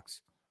kick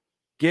rocks.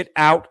 Get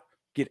out.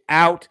 Get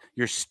out.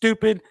 You're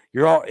stupid.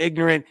 You're all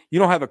ignorant. You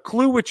don't have a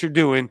clue what you're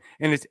doing,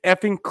 and it's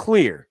effing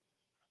clear.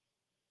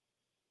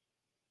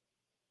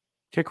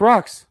 Kick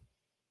rocks.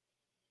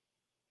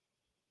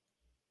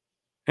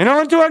 And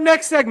on to our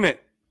next segment.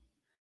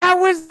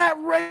 How is that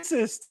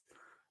racist?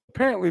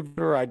 Apparently,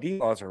 voter ID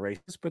laws are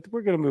racist, but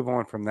we're going to move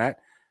on from that.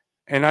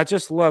 And I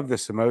just love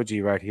this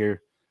emoji right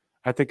here.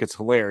 I think it's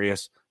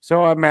hilarious.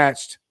 So I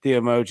matched the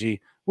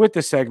emoji with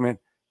the segment,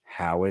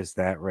 How is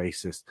that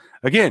racist?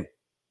 Again,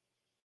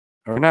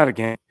 Or not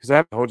again, because I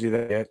haven't told you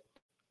that yet.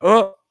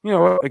 Oh, you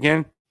know what?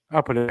 Again,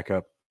 I'll put it back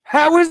up.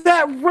 How is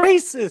that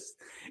racist?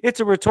 It's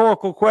a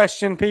rhetorical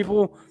question,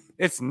 people.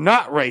 It's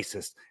not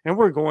racist. And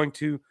we're going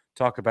to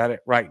talk about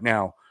it right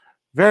now.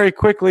 Very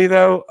quickly,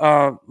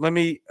 though, let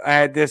me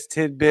add this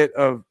tidbit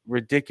of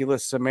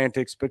ridiculous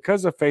semantics.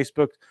 Because of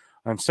Facebook,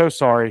 I'm so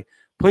sorry.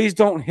 Please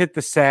don't hit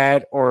the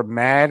sad or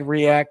mad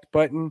react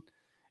button.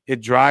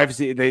 It drives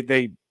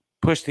they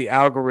push the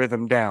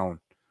algorithm down.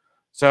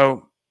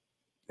 So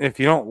if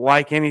you don't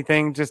like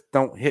anything, just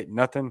don't hit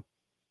nothing.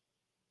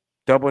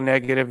 Double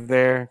negative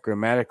there,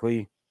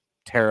 grammatically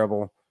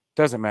terrible.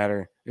 Doesn't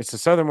matter. It's the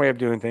Southern way of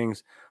doing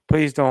things.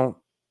 Please don't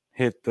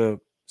hit the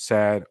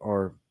sad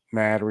or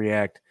mad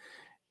react.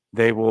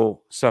 They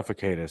will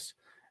suffocate us.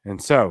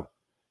 And so,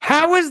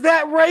 how is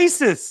that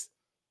racist?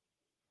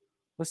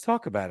 Let's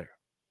talk about it,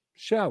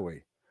 shall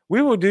we?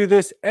 We will do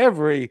this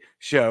every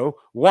show.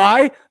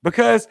 Why?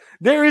 Because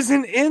there is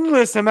an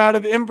endless amount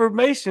of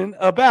information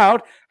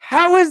about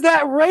how is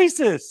that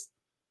racist?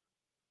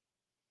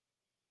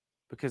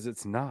 Because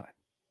it's not.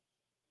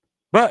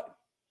 But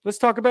let's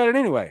talk about it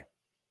anyway.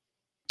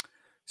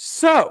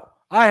 So,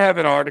 I have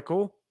an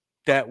article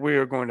that we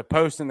are going to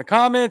post in the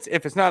comments.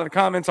 If it's not in the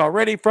comments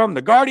already, from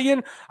The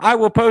Guardian, I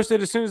will post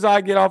it as soon as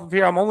I get off of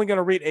here. I'm only going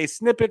to read a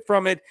snippet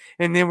from it,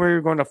 and then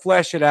we're going to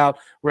flesh it out.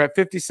 We're at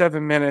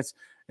 57 minutes.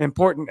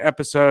 Important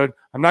episode.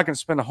 I'm not going to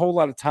spend a whole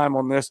lot of time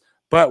on this,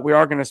 but we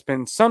are going to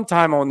spend some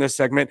time on this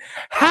segment.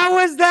 How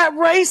is that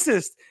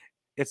racist?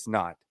 It's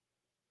not.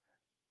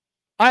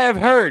 I have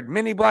heard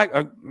many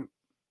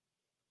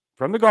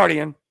from The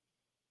Guardian,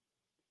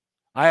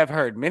 I have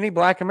heard many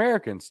Black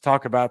Americans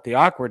talk about the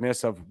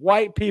awkwardness of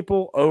white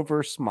people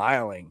over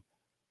smiling.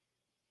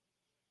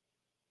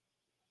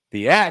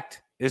 The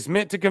act is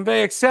meant to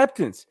convey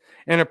acceptance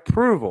and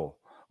approval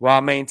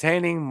while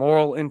maintaining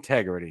moral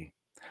integrity,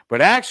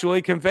 but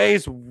actually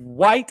conveys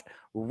white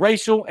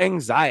racial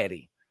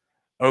anxiety.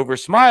 Over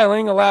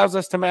smiling allows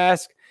us to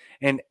mask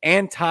an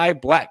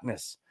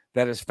anti-Blackness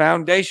that is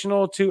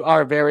foundational to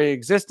our very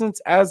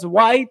existence as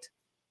white.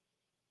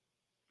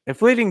 A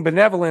fleeting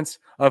benevolence,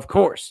 of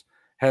course,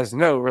 has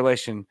no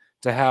relation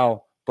to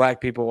how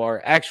Black people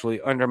are actually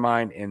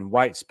undermined in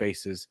white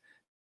spaces.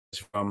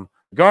 From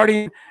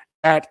Guardian,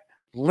 at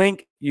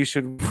link, you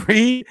should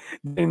read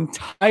the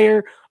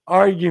entire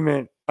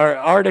argument or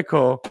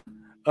article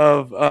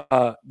of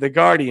The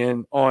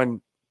Guardian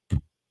on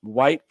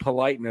white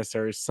politeness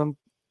or some.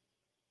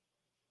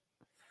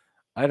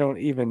 I don't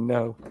even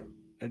know.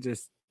 I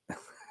just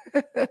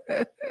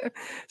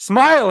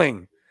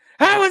smiling.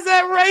 How is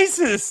that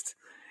racist?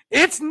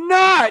 It's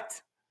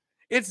not.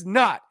 It's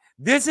not.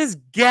 This is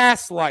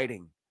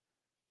gaslighting.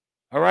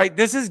 All right?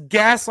 This is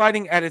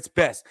gaslighting at its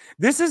best.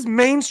 This is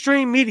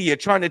mainstream media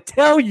trying to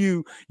tell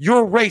you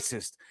you're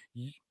racist.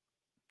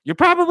 You're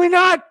probably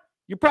not.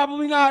 You're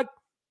probably not.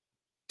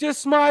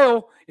 Just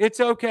smile. It's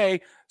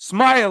okay.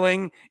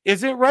 Smiling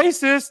isn't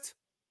racist.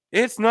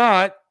 It's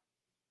not.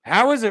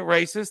 How is it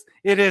racist?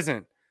 It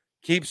isn't.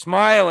 Keep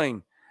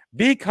smiling.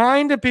 Be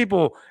kind to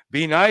people.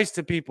 Be nice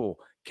to people.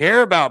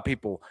 Care about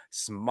people.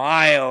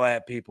 Smile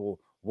at people.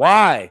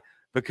 Why?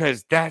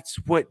 Because that's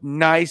what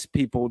nice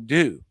people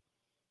do.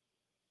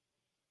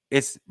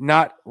 It's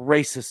not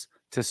racist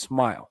to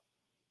smile.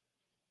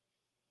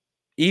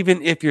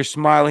 Even if you're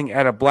smiling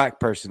at a Black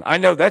person. I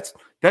know that's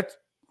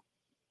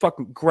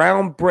fucking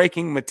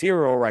groundbreaking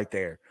material right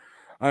there.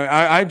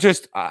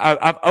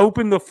 I've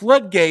opened the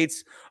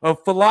floodgates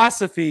of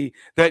philosophy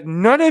that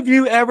none of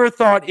you ever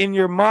thought in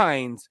your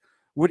minds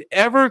would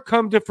ever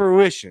come to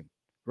fruition.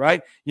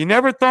 Right? You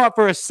never thought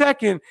for a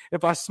second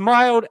if I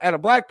smiled at a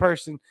Black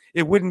person,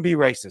 it wouldn't be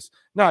racist.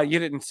 No, you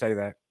didn't say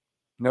that.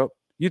 Nope.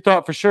 You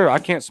thought for sure I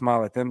can't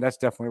smile at them. That's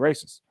definitely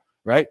racist.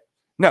 Right?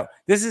 No,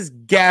 this is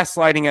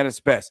gaslighting at its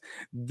best.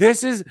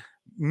 This is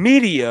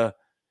media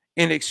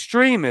and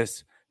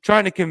extremists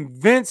trying to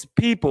convince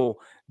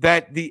people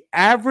that the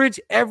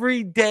average,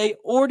 everyday,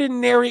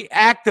 ordinary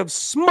act of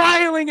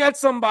smiling at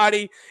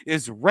somebody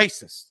is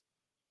racist.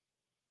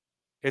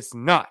 It's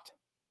not.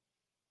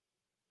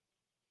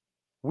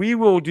 We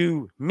will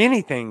do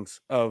many things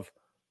of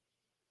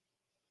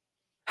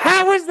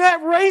how is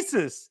that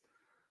racist?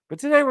 But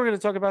today we're going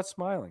to talk about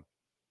smiling.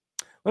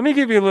 Let me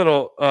give you a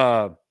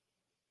little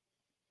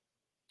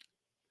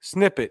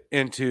snippet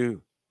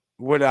into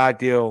what I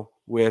deal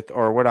with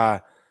or what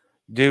I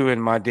do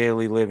in my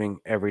daily living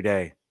every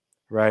day,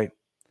 right?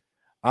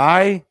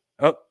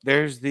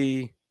 There's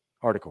the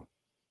article.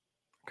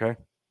 Okay.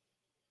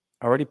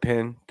 Already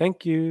pinned.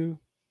 Thank you.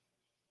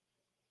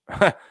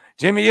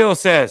 Jimmy Hill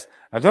says,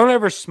 I don't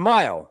ever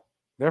smile.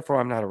 Therefore,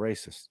 I'm not a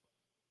racist.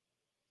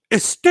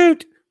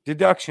 Astute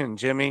deduction,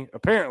 Jimmy.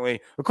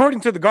 Apparently, according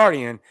to The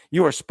Guardian,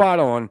 you are spot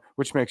on,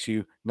 which makes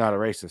you not a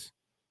racist.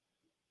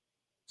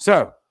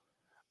 So,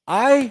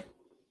 I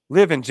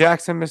live in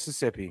Jackson,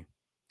 Mississippi,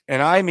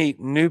 and I meet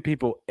new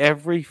people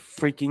every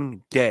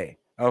freaking day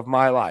of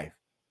my life.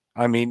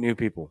 I meet new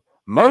people.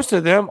 Most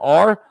of them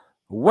are,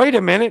 wait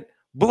a minute,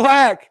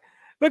 Black,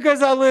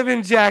 because I live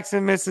in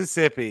Jackson,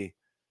 Mississippi.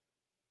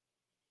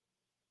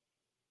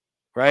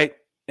 right?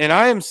 And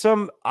I am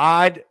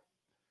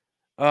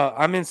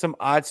I'm in some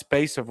odd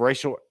space of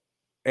racial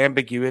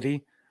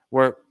ambiguity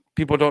where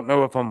people don't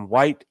know if I'm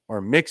white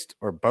or mixed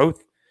or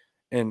both.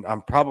 And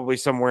I'm probably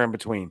somewhere in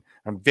between.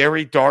 I'm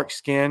very dark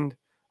skinned.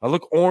 I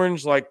look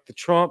orange like the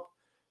Trump.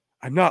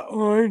 I'm not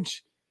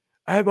orange.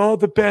 I have all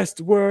the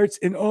best words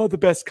in all the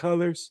best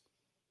colors.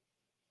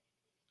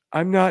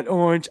 I'm not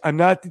orange. I'm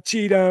not the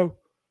Cheeto.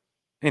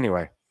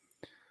 Anyway,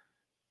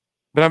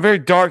 but I'm very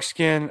dark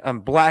skinned. I'm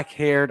black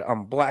haired.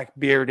 I'm black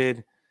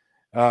bearded.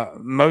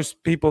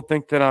 Most people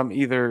think that I'm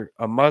either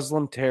a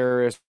Muslim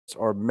terrorist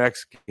or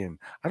Mexican.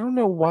 I don't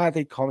know why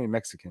they call me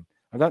Mexican.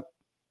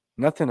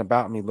 Nothing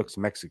about me looks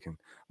Mexican.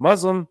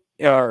 Muslim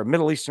or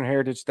Middle Eastern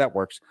heritage, that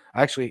works.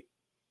 I actually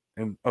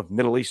am of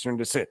Middle Eastern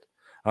descent.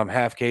 I'm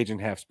half Cajun,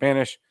 half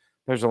Spanish.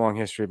 There's a long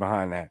history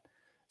behind that.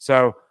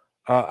 So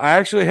I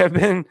actually have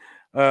been,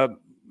 I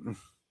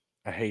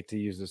hate to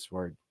use this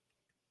word,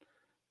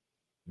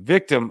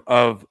 victim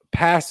of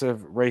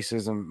passive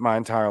racism my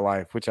entire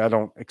life, which I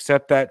don't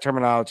accept that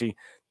terminology.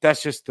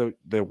 That's just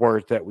the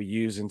word that we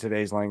use in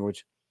today's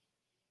language,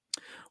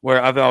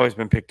 where I've always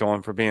been picked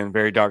on for being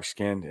very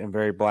dark-skinned and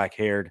very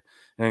black-haired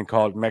and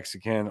called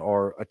Mexican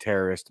or a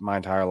terrorist my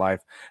entire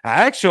life.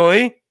 I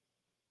actually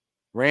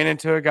ran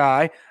into a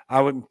guy.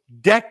 I was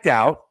decked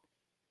out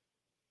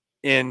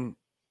in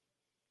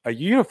a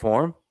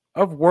uniform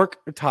of work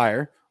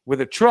attire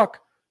with a truck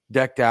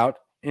decked out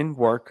in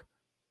work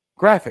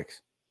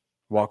graphics.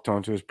 Walked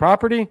onto his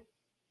property.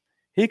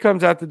 He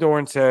comes out the door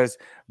and says,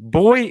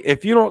 "Boy,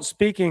 if you don't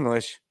speak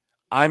English,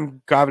 I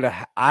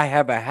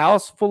have a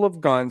house full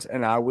of guns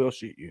and I will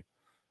shoot you."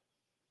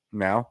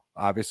 Now,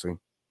 obviously,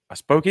 I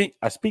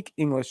speak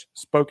English,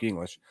 spoke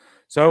English.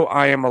 So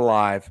I am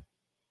alive.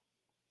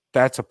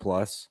 That's a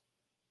plus,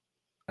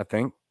 I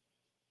think.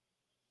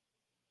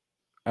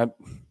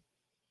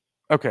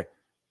 Okay,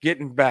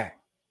 getting back.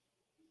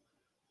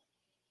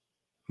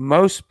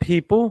 Most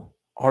people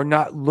are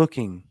not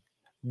looking.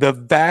 The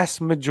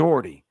vast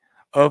majority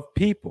of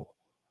people,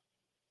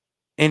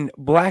 and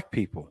black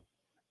people,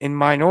 and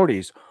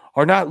minorities,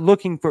 are not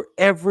looking for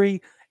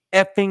every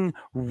effing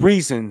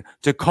reason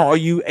to call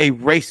you a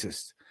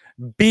racist.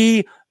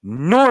 Be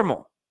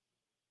normal.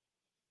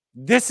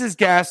 This is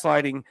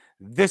gaslighting.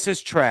 This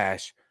is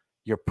trash.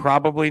 You're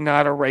probably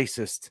not a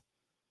racist.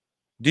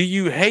 Do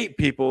you hate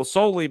people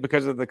solely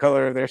because of the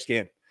color of their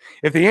skin?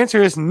 If the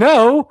answer is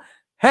no,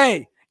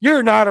 hey,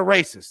 you're not a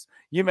racist.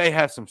 You may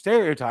have some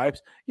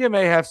stereotypes. You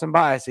may have some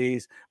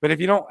biases. But if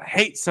you don't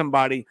hate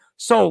somebody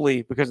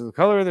solely because of the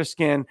color of their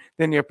skin,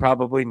 then you're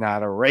probably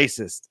not a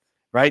racist,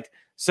 right?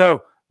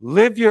 So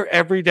live your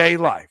everyday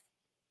life.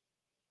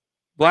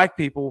 Black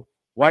people,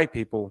 white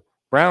people,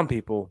 brown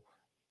people,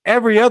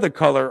 every other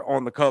color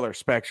on the color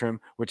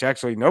spectrum, which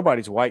actually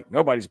nobody's white,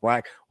 nobody's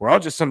black. We're all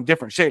just some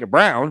different shade of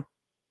brown,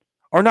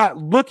 are not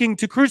looking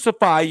to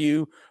crucify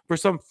you for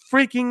some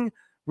freaking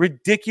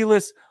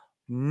ridiculous,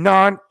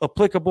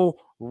 non-applicable,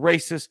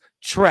 racist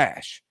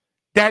trash.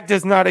 That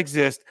does not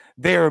exist.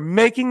 They are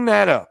making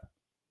that up.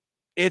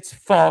 It's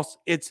false.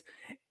 It's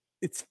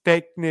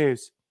fake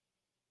news.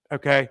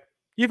 Okay?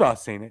 You've all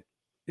seen it.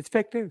 It's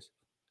fake news.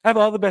 I have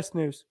all the best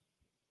news.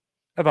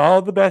 I have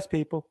all the best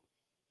people.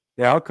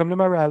 They all come to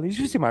my rallies.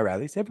 You see my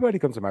rallies. Everybody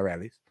comes to my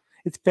rallies.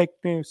 It's fake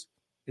news.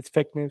 It's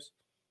fake news.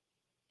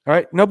 All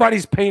right?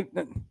 Nobody's paying.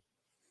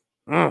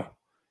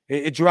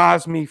 It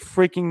drives me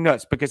freaking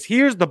nuts because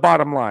here's the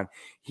bottom line.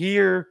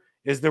 Here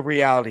is the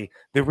reality.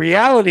 The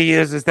reality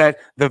is that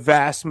the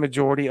vast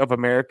majority of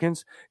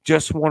Americans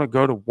just want to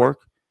go to work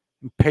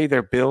and pay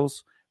their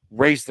bills,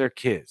 raise their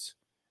kids,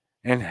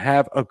 and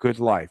have a good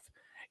life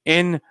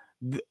in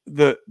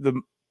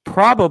the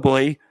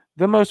probably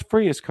the most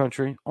freest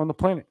country on the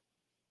planet.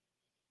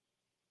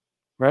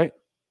 Right?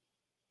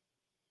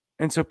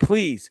 And so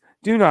please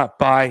do not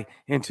buy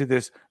into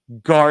this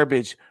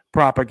garbage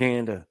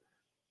propaganda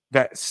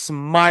that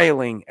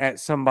smiling at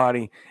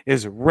somebody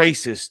is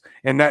racist,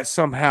 and that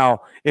somehow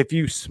if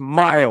you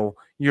smile,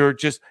 you're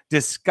just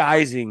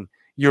disguising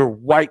your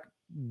white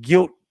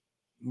guilt,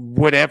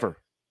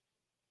 whatever.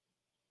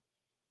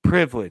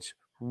 Privilege,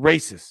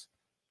 racist,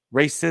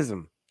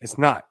 racism. It's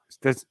not.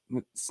 It's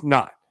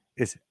not.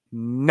 It's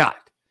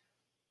not.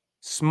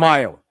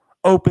 Smile.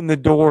 Open the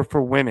door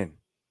for women.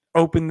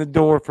 Open the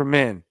door for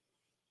men.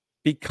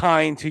 Be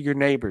kind to your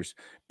neighbors.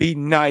 Be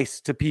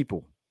nice to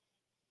people.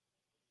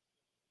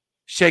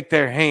 Shake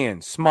their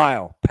hand,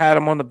 smile, pat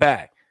them on the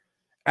back,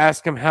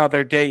 ask them how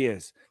their day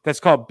is. That's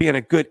called being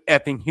a good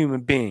effing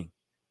human being.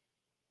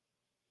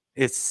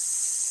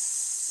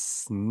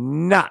 It's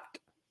not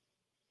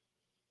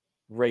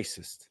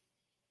racist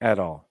at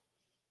all.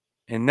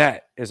 And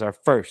that is our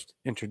first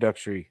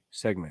introductory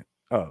segment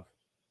of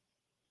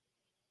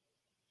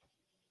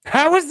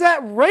How is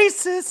that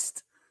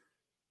racist?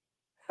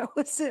 How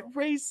is it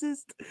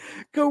racist?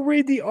 Go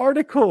read the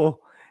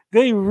article.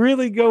 They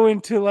really go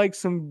into like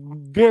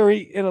some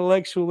very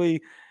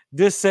intellectually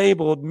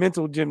disabled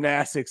mental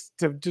gymnastics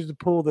to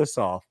pull this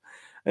off.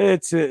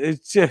 It's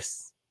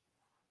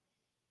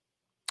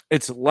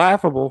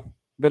laughable,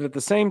 but at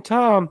the same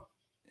time,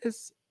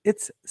 it's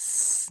It's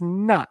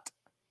snot.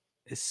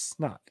 It's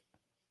not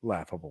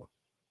laughable.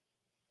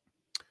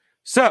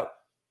 So,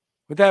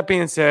 with that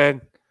being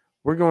said,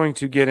 we're going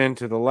to get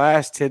into the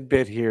last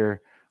tidbit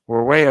here.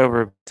 We're way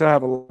over. I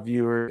have a lot of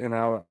viewers, and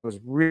I was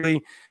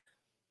really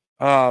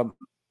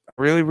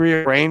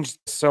rearranged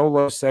the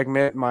solo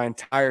segment, my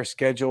entire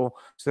schedule,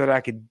 so that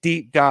I could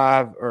deep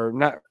dive, or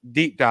not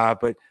deep dive,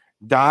 but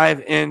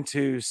dive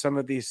into some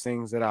of these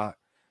things that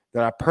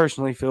I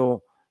personally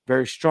feel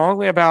very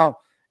strongly about.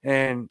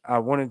 And I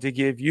wanted to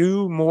give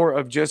you more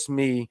of just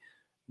me.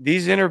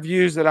 These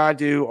interviews that I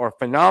do are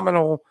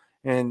phenomenal.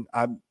 And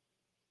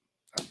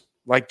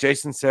like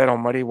Jason said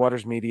on Muddy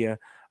Waters Media,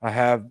 I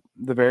have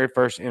the very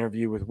first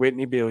interview with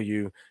Whitney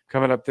Bilyeu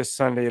coming up this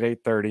Sunday at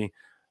 8:30.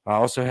 I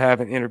also have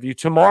an interview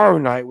tomorrow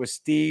night with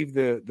Steve,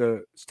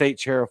 the state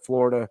chair of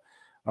Florida.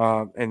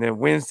 And then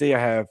Wednesday, I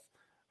have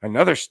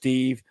another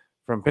Steve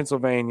from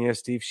Pennsylvania,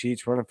 Steve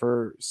Sheets, running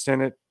for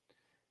Senate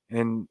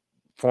and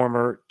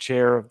former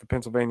chair of the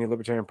Pennsylvania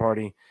Libertarian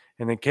Party.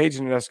 And then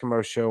Cajun and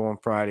Eskimo show on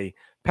Friday.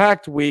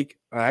 Packed week.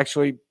 I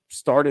actually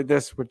started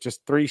this with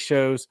just 3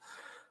 shows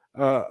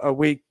a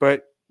week,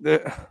 but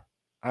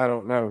I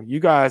don't know.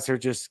 You guys are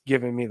just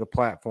giving me the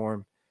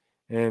platform,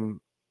 and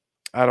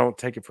I don't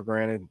take it for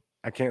granted.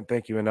 I can't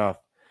thank you enough.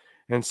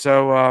 And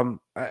so,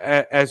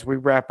 as we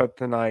wrap up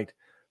tonight,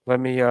 let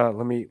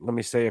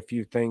me say a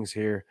few things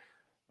here.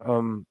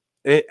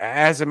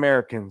 As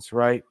Americans,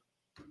 right?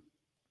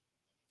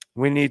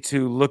 We need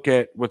to look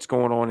at what's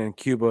going on in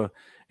Cuba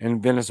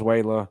and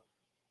Venezuela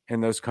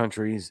and those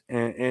countries.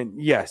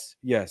 And yes,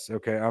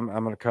 okay, I'm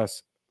going to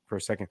cuss for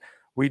a second.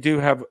 We do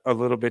have a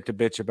little bit to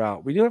bitch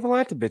about. We do have a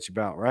lot to bitch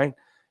about, right?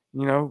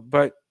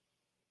 But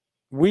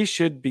we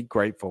should be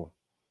grateful.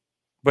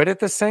 But at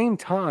the same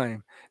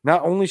time,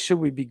 not only should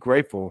we be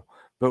grateful,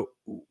 but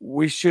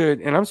we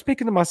should, and I'm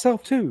speaking to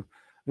myself too.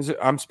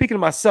 I'm speaking to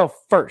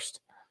myself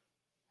first.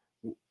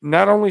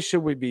 Not only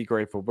should we be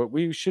grateful, but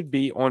we should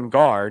be on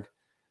guard,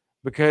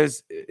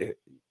 because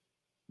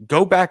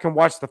go back and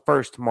watch the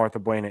first Martha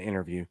Bueno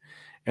interview,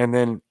 and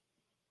then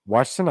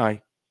watch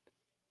tonight,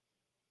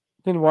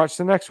 then watch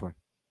the next one.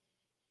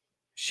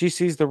 She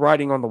sees the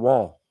writing on the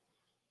wall.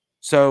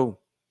 So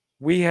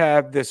we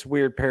have this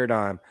weird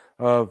paradigm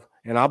of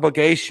an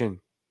obligation,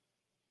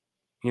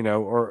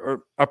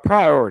 or a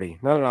priority,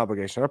 not an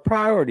obligation, a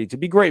priority to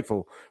be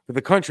grateful for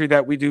the country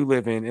that we do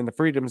live in and the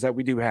freedoms that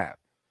we do have.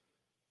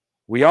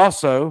 We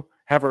also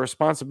have a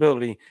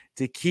responsibility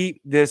to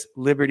keep this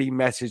liberty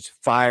message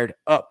fired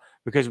up,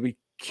 because we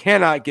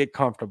cannot get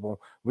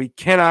comfortable. We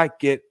cannot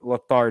get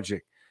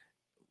lethargic.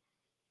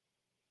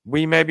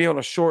 We may be on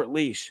a short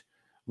leash.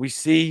 We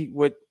see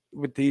what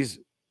these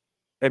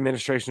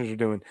administrations are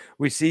doing.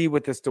 We see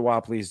what this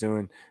duopoly is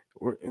doing.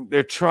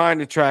 They're trying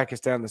to track us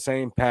down the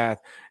same path,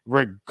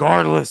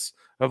 regardless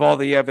of all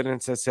the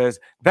evidence that says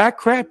that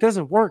crap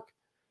doesn't work.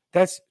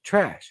 That's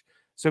trash.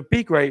 So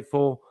be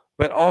grateful,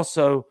 but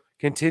also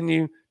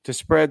continue to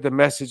spread the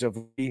message of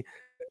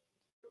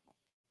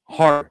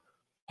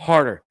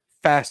harder,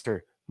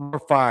 faster, more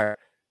fire.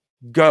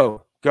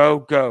 Go.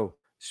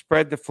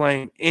 Spread the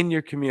flame in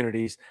your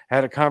communities. I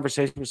had a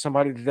conversation with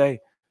somebody today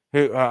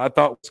who I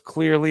thought was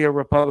clearly a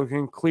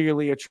Republican,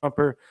 clearly a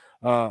Trumper.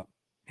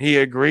 He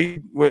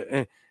agreed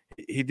with,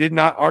 he did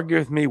not argue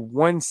with me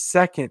 1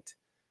 second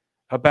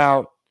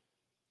about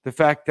the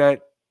fact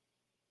that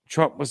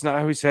Trump was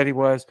not who he said he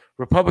was.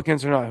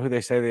 Republicans are not who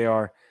they say they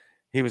are.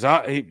 He was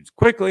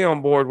quickly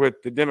on board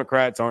with the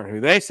Democrats aren't who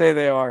they say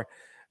they are.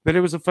 But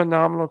it was a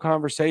phenomenal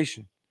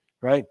conversation,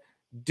 right?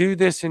 Do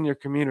this in your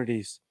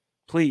communities,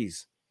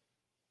 please.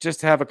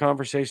 Just have a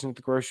conversation at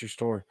the grocery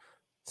store.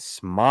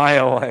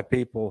 Smile at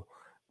people.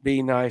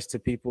 Be nice to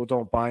people.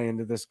 Don't buy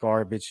into this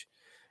garbage.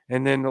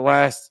 And then the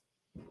last,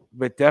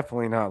 but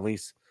definitely not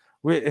least,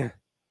 we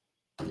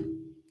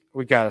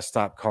got to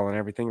stop calling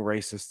everything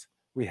racist.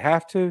 We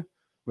have to.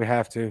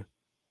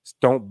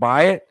 Don't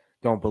buy it.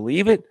 Don't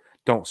believe it.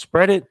 Don't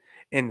spread it.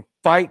 And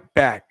fight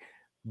back.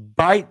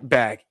 Bite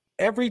back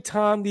every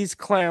time these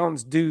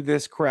clowns do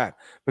this crap.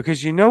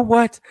 Because you know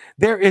what?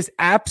 There is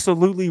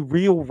absolutely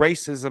real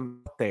racism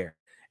out there.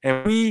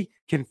 And we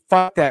can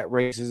fight that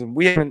racism.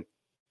 We have, in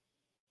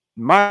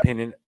my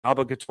opinion,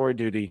 obligatory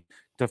duty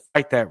to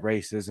fight that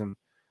racism.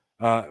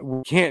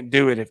 We can't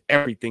do it if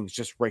everything's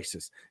just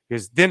racist,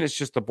 because then it's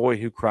just a boy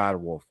who cried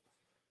wolf,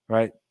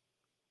 right?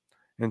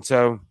 And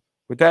so,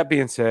 with that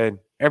being said,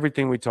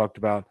 everything we talked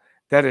about,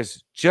 that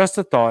is just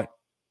a thought.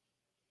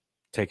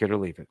 Take it or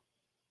leave it.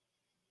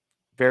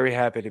 Very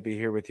happy to be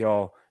here with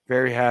y'all.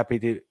 Very happy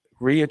to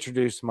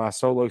reintroduce my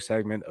solo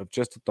segment of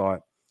Just a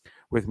Thought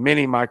with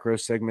many micro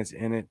segments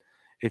in it.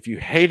 If you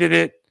hated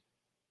it,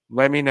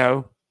 let me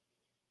know.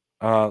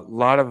 A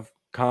lot of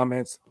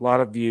comments, a lot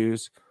of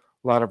views,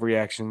 a lot of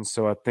reactions.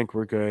 So I think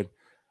we're good.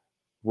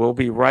 We'll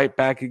be right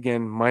back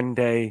again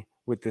Monday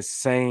with the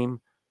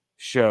same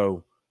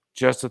show,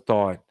 Just a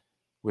Thought,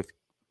 with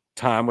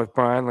Time with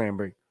Brian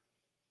Lambrecht,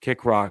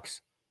 Kick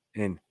Rocks.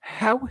 And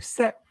how is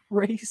that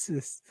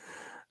racist?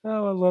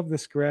 Oh, I love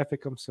this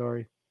graphic. I'm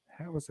sorry.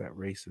 How is that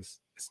racist?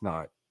 It's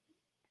not.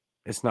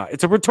 It's not.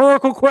 It's a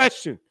rhetorical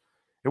question.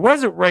 It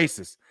wasn't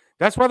racist.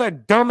 That's why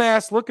that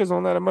dumbass look is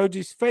on that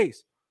emoji's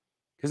face.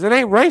 Because it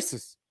ain't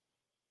racist.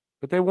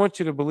 But they want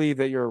you to believe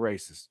that you're a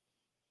racist.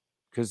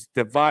 Because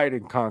divide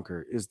and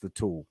conquer is the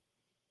tool.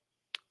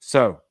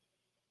 So,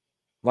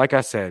 like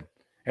I said,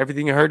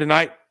 everything you heard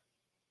tonight,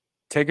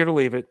 take it or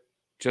leave it.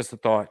 Just a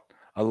thought.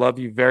 I love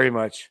you very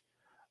much.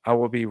 I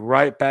will be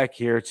right back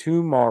here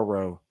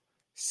tomorrow.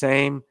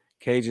 Same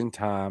Cajun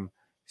time,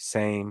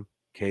 same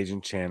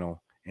Cajun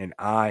channel. And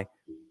I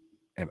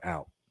am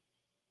out.